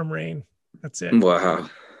once from rain. That's it. Wow.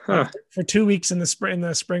 Yeah, Huh. for 2 weeks in the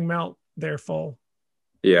spring melt, they're full.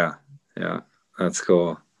 Yeah. Yeah. That's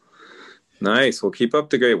cool. Nice. Well, keep up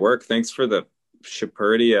the great work. Thanks for the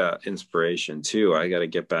Shaperdia inspiration too. I got to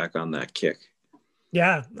get back on that kick.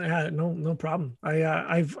 Yeah, no problem.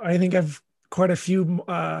 I think I've quite a few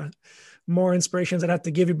more inspirations I'd have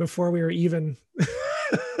to give you before we were even.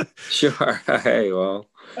 Sure. Hey, well,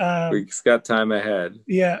 um, we've got time ahead.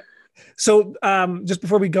 yeah. So just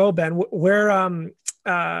before we go, Ben, where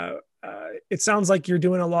it sounds like you're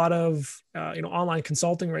doing a lot of online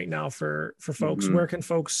consulting right now for folks. Hmm. Where can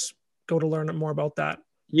folks go to learn more about that?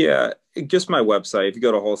 Yeah, just my website. If you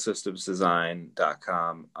go to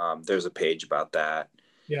wholesystemsdesign.com, there's a page about that.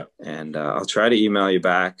 Yeah. And I'll try to email you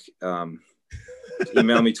back.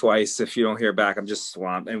 Email me twice if you don't hear back. I'm just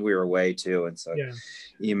swamped, and we were away too, and so Yeah.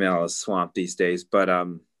 email is swamped these days. But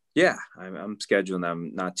yeah, I'm scheduling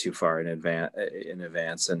them not too far in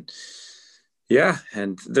advance, and yeah,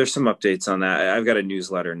 and there's some updates on that. I've got a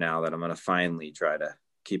newsletter now that I'm going to finally try to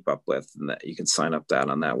keep up with, and that you can sign up that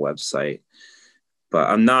on that website. But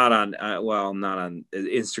I'm not on I'm not on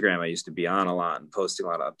Instagram. I used to be on a lot and posting a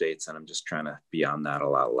lot of updates, and I'm just trying to be on that a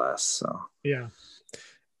lot less. So Yeah.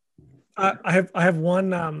 I have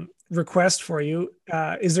one request for you.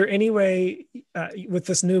 Is there any way with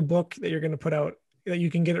this new book that you're going to put out that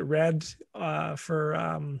you can get it read for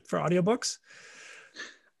audiobooks?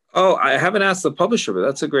 oh, I haven't asked the publisher, but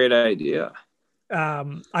that's a great idea.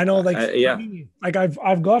 I know, like for Yeah. me, like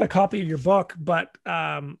I've got a copy of your book, but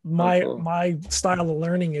Oh, cool. my style of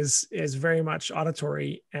learning is very much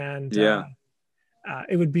auditory, and Yeah.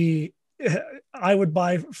 it would be I would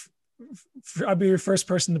buy. I'd be your first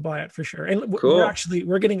person to buy it for sure. And Cool.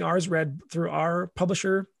 we're getting ours read through our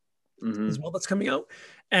publisher as Hmm. well that's coming out.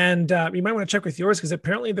 And you might want to check with yours because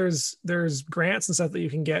apparently there's grants and stuff that you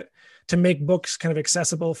can get to make books kind of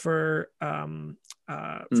accessible for Mm.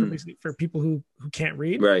 basically for people who can't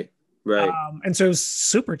read. Right. Right. And so it was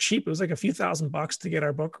super cheap. It was like a few $1,000 to get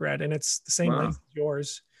our book read, and it's the same Wow. length as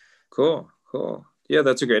yours. Cool. Cool. Yeah,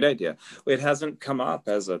 that's a great idea. It hasn't come up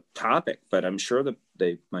as a topic, but I'm sure that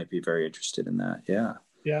they might be very interested in that. Yeah.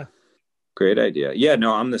 Yeah. Great idea. Yeah,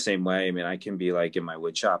 no, I'm the same way. I mean, I can be like in my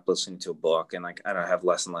wood shop listening to a book, and like I don't have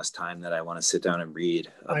less and less time that I want to sit down and read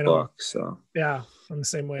a I know. book. So Yeah, I'm the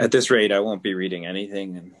same way. at this rate, I won't be reading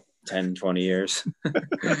anything in 10, 20 years.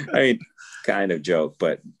 I mean, kind of joke,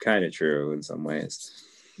 but kind of true in some ways.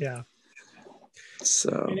 Yeah.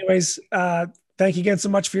 So, Anyways, thank you again so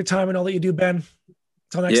much for your time and all that you do, Ben.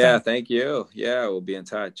 Until next yeah, time. thank you. Yeah, we'll be in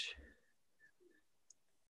touch.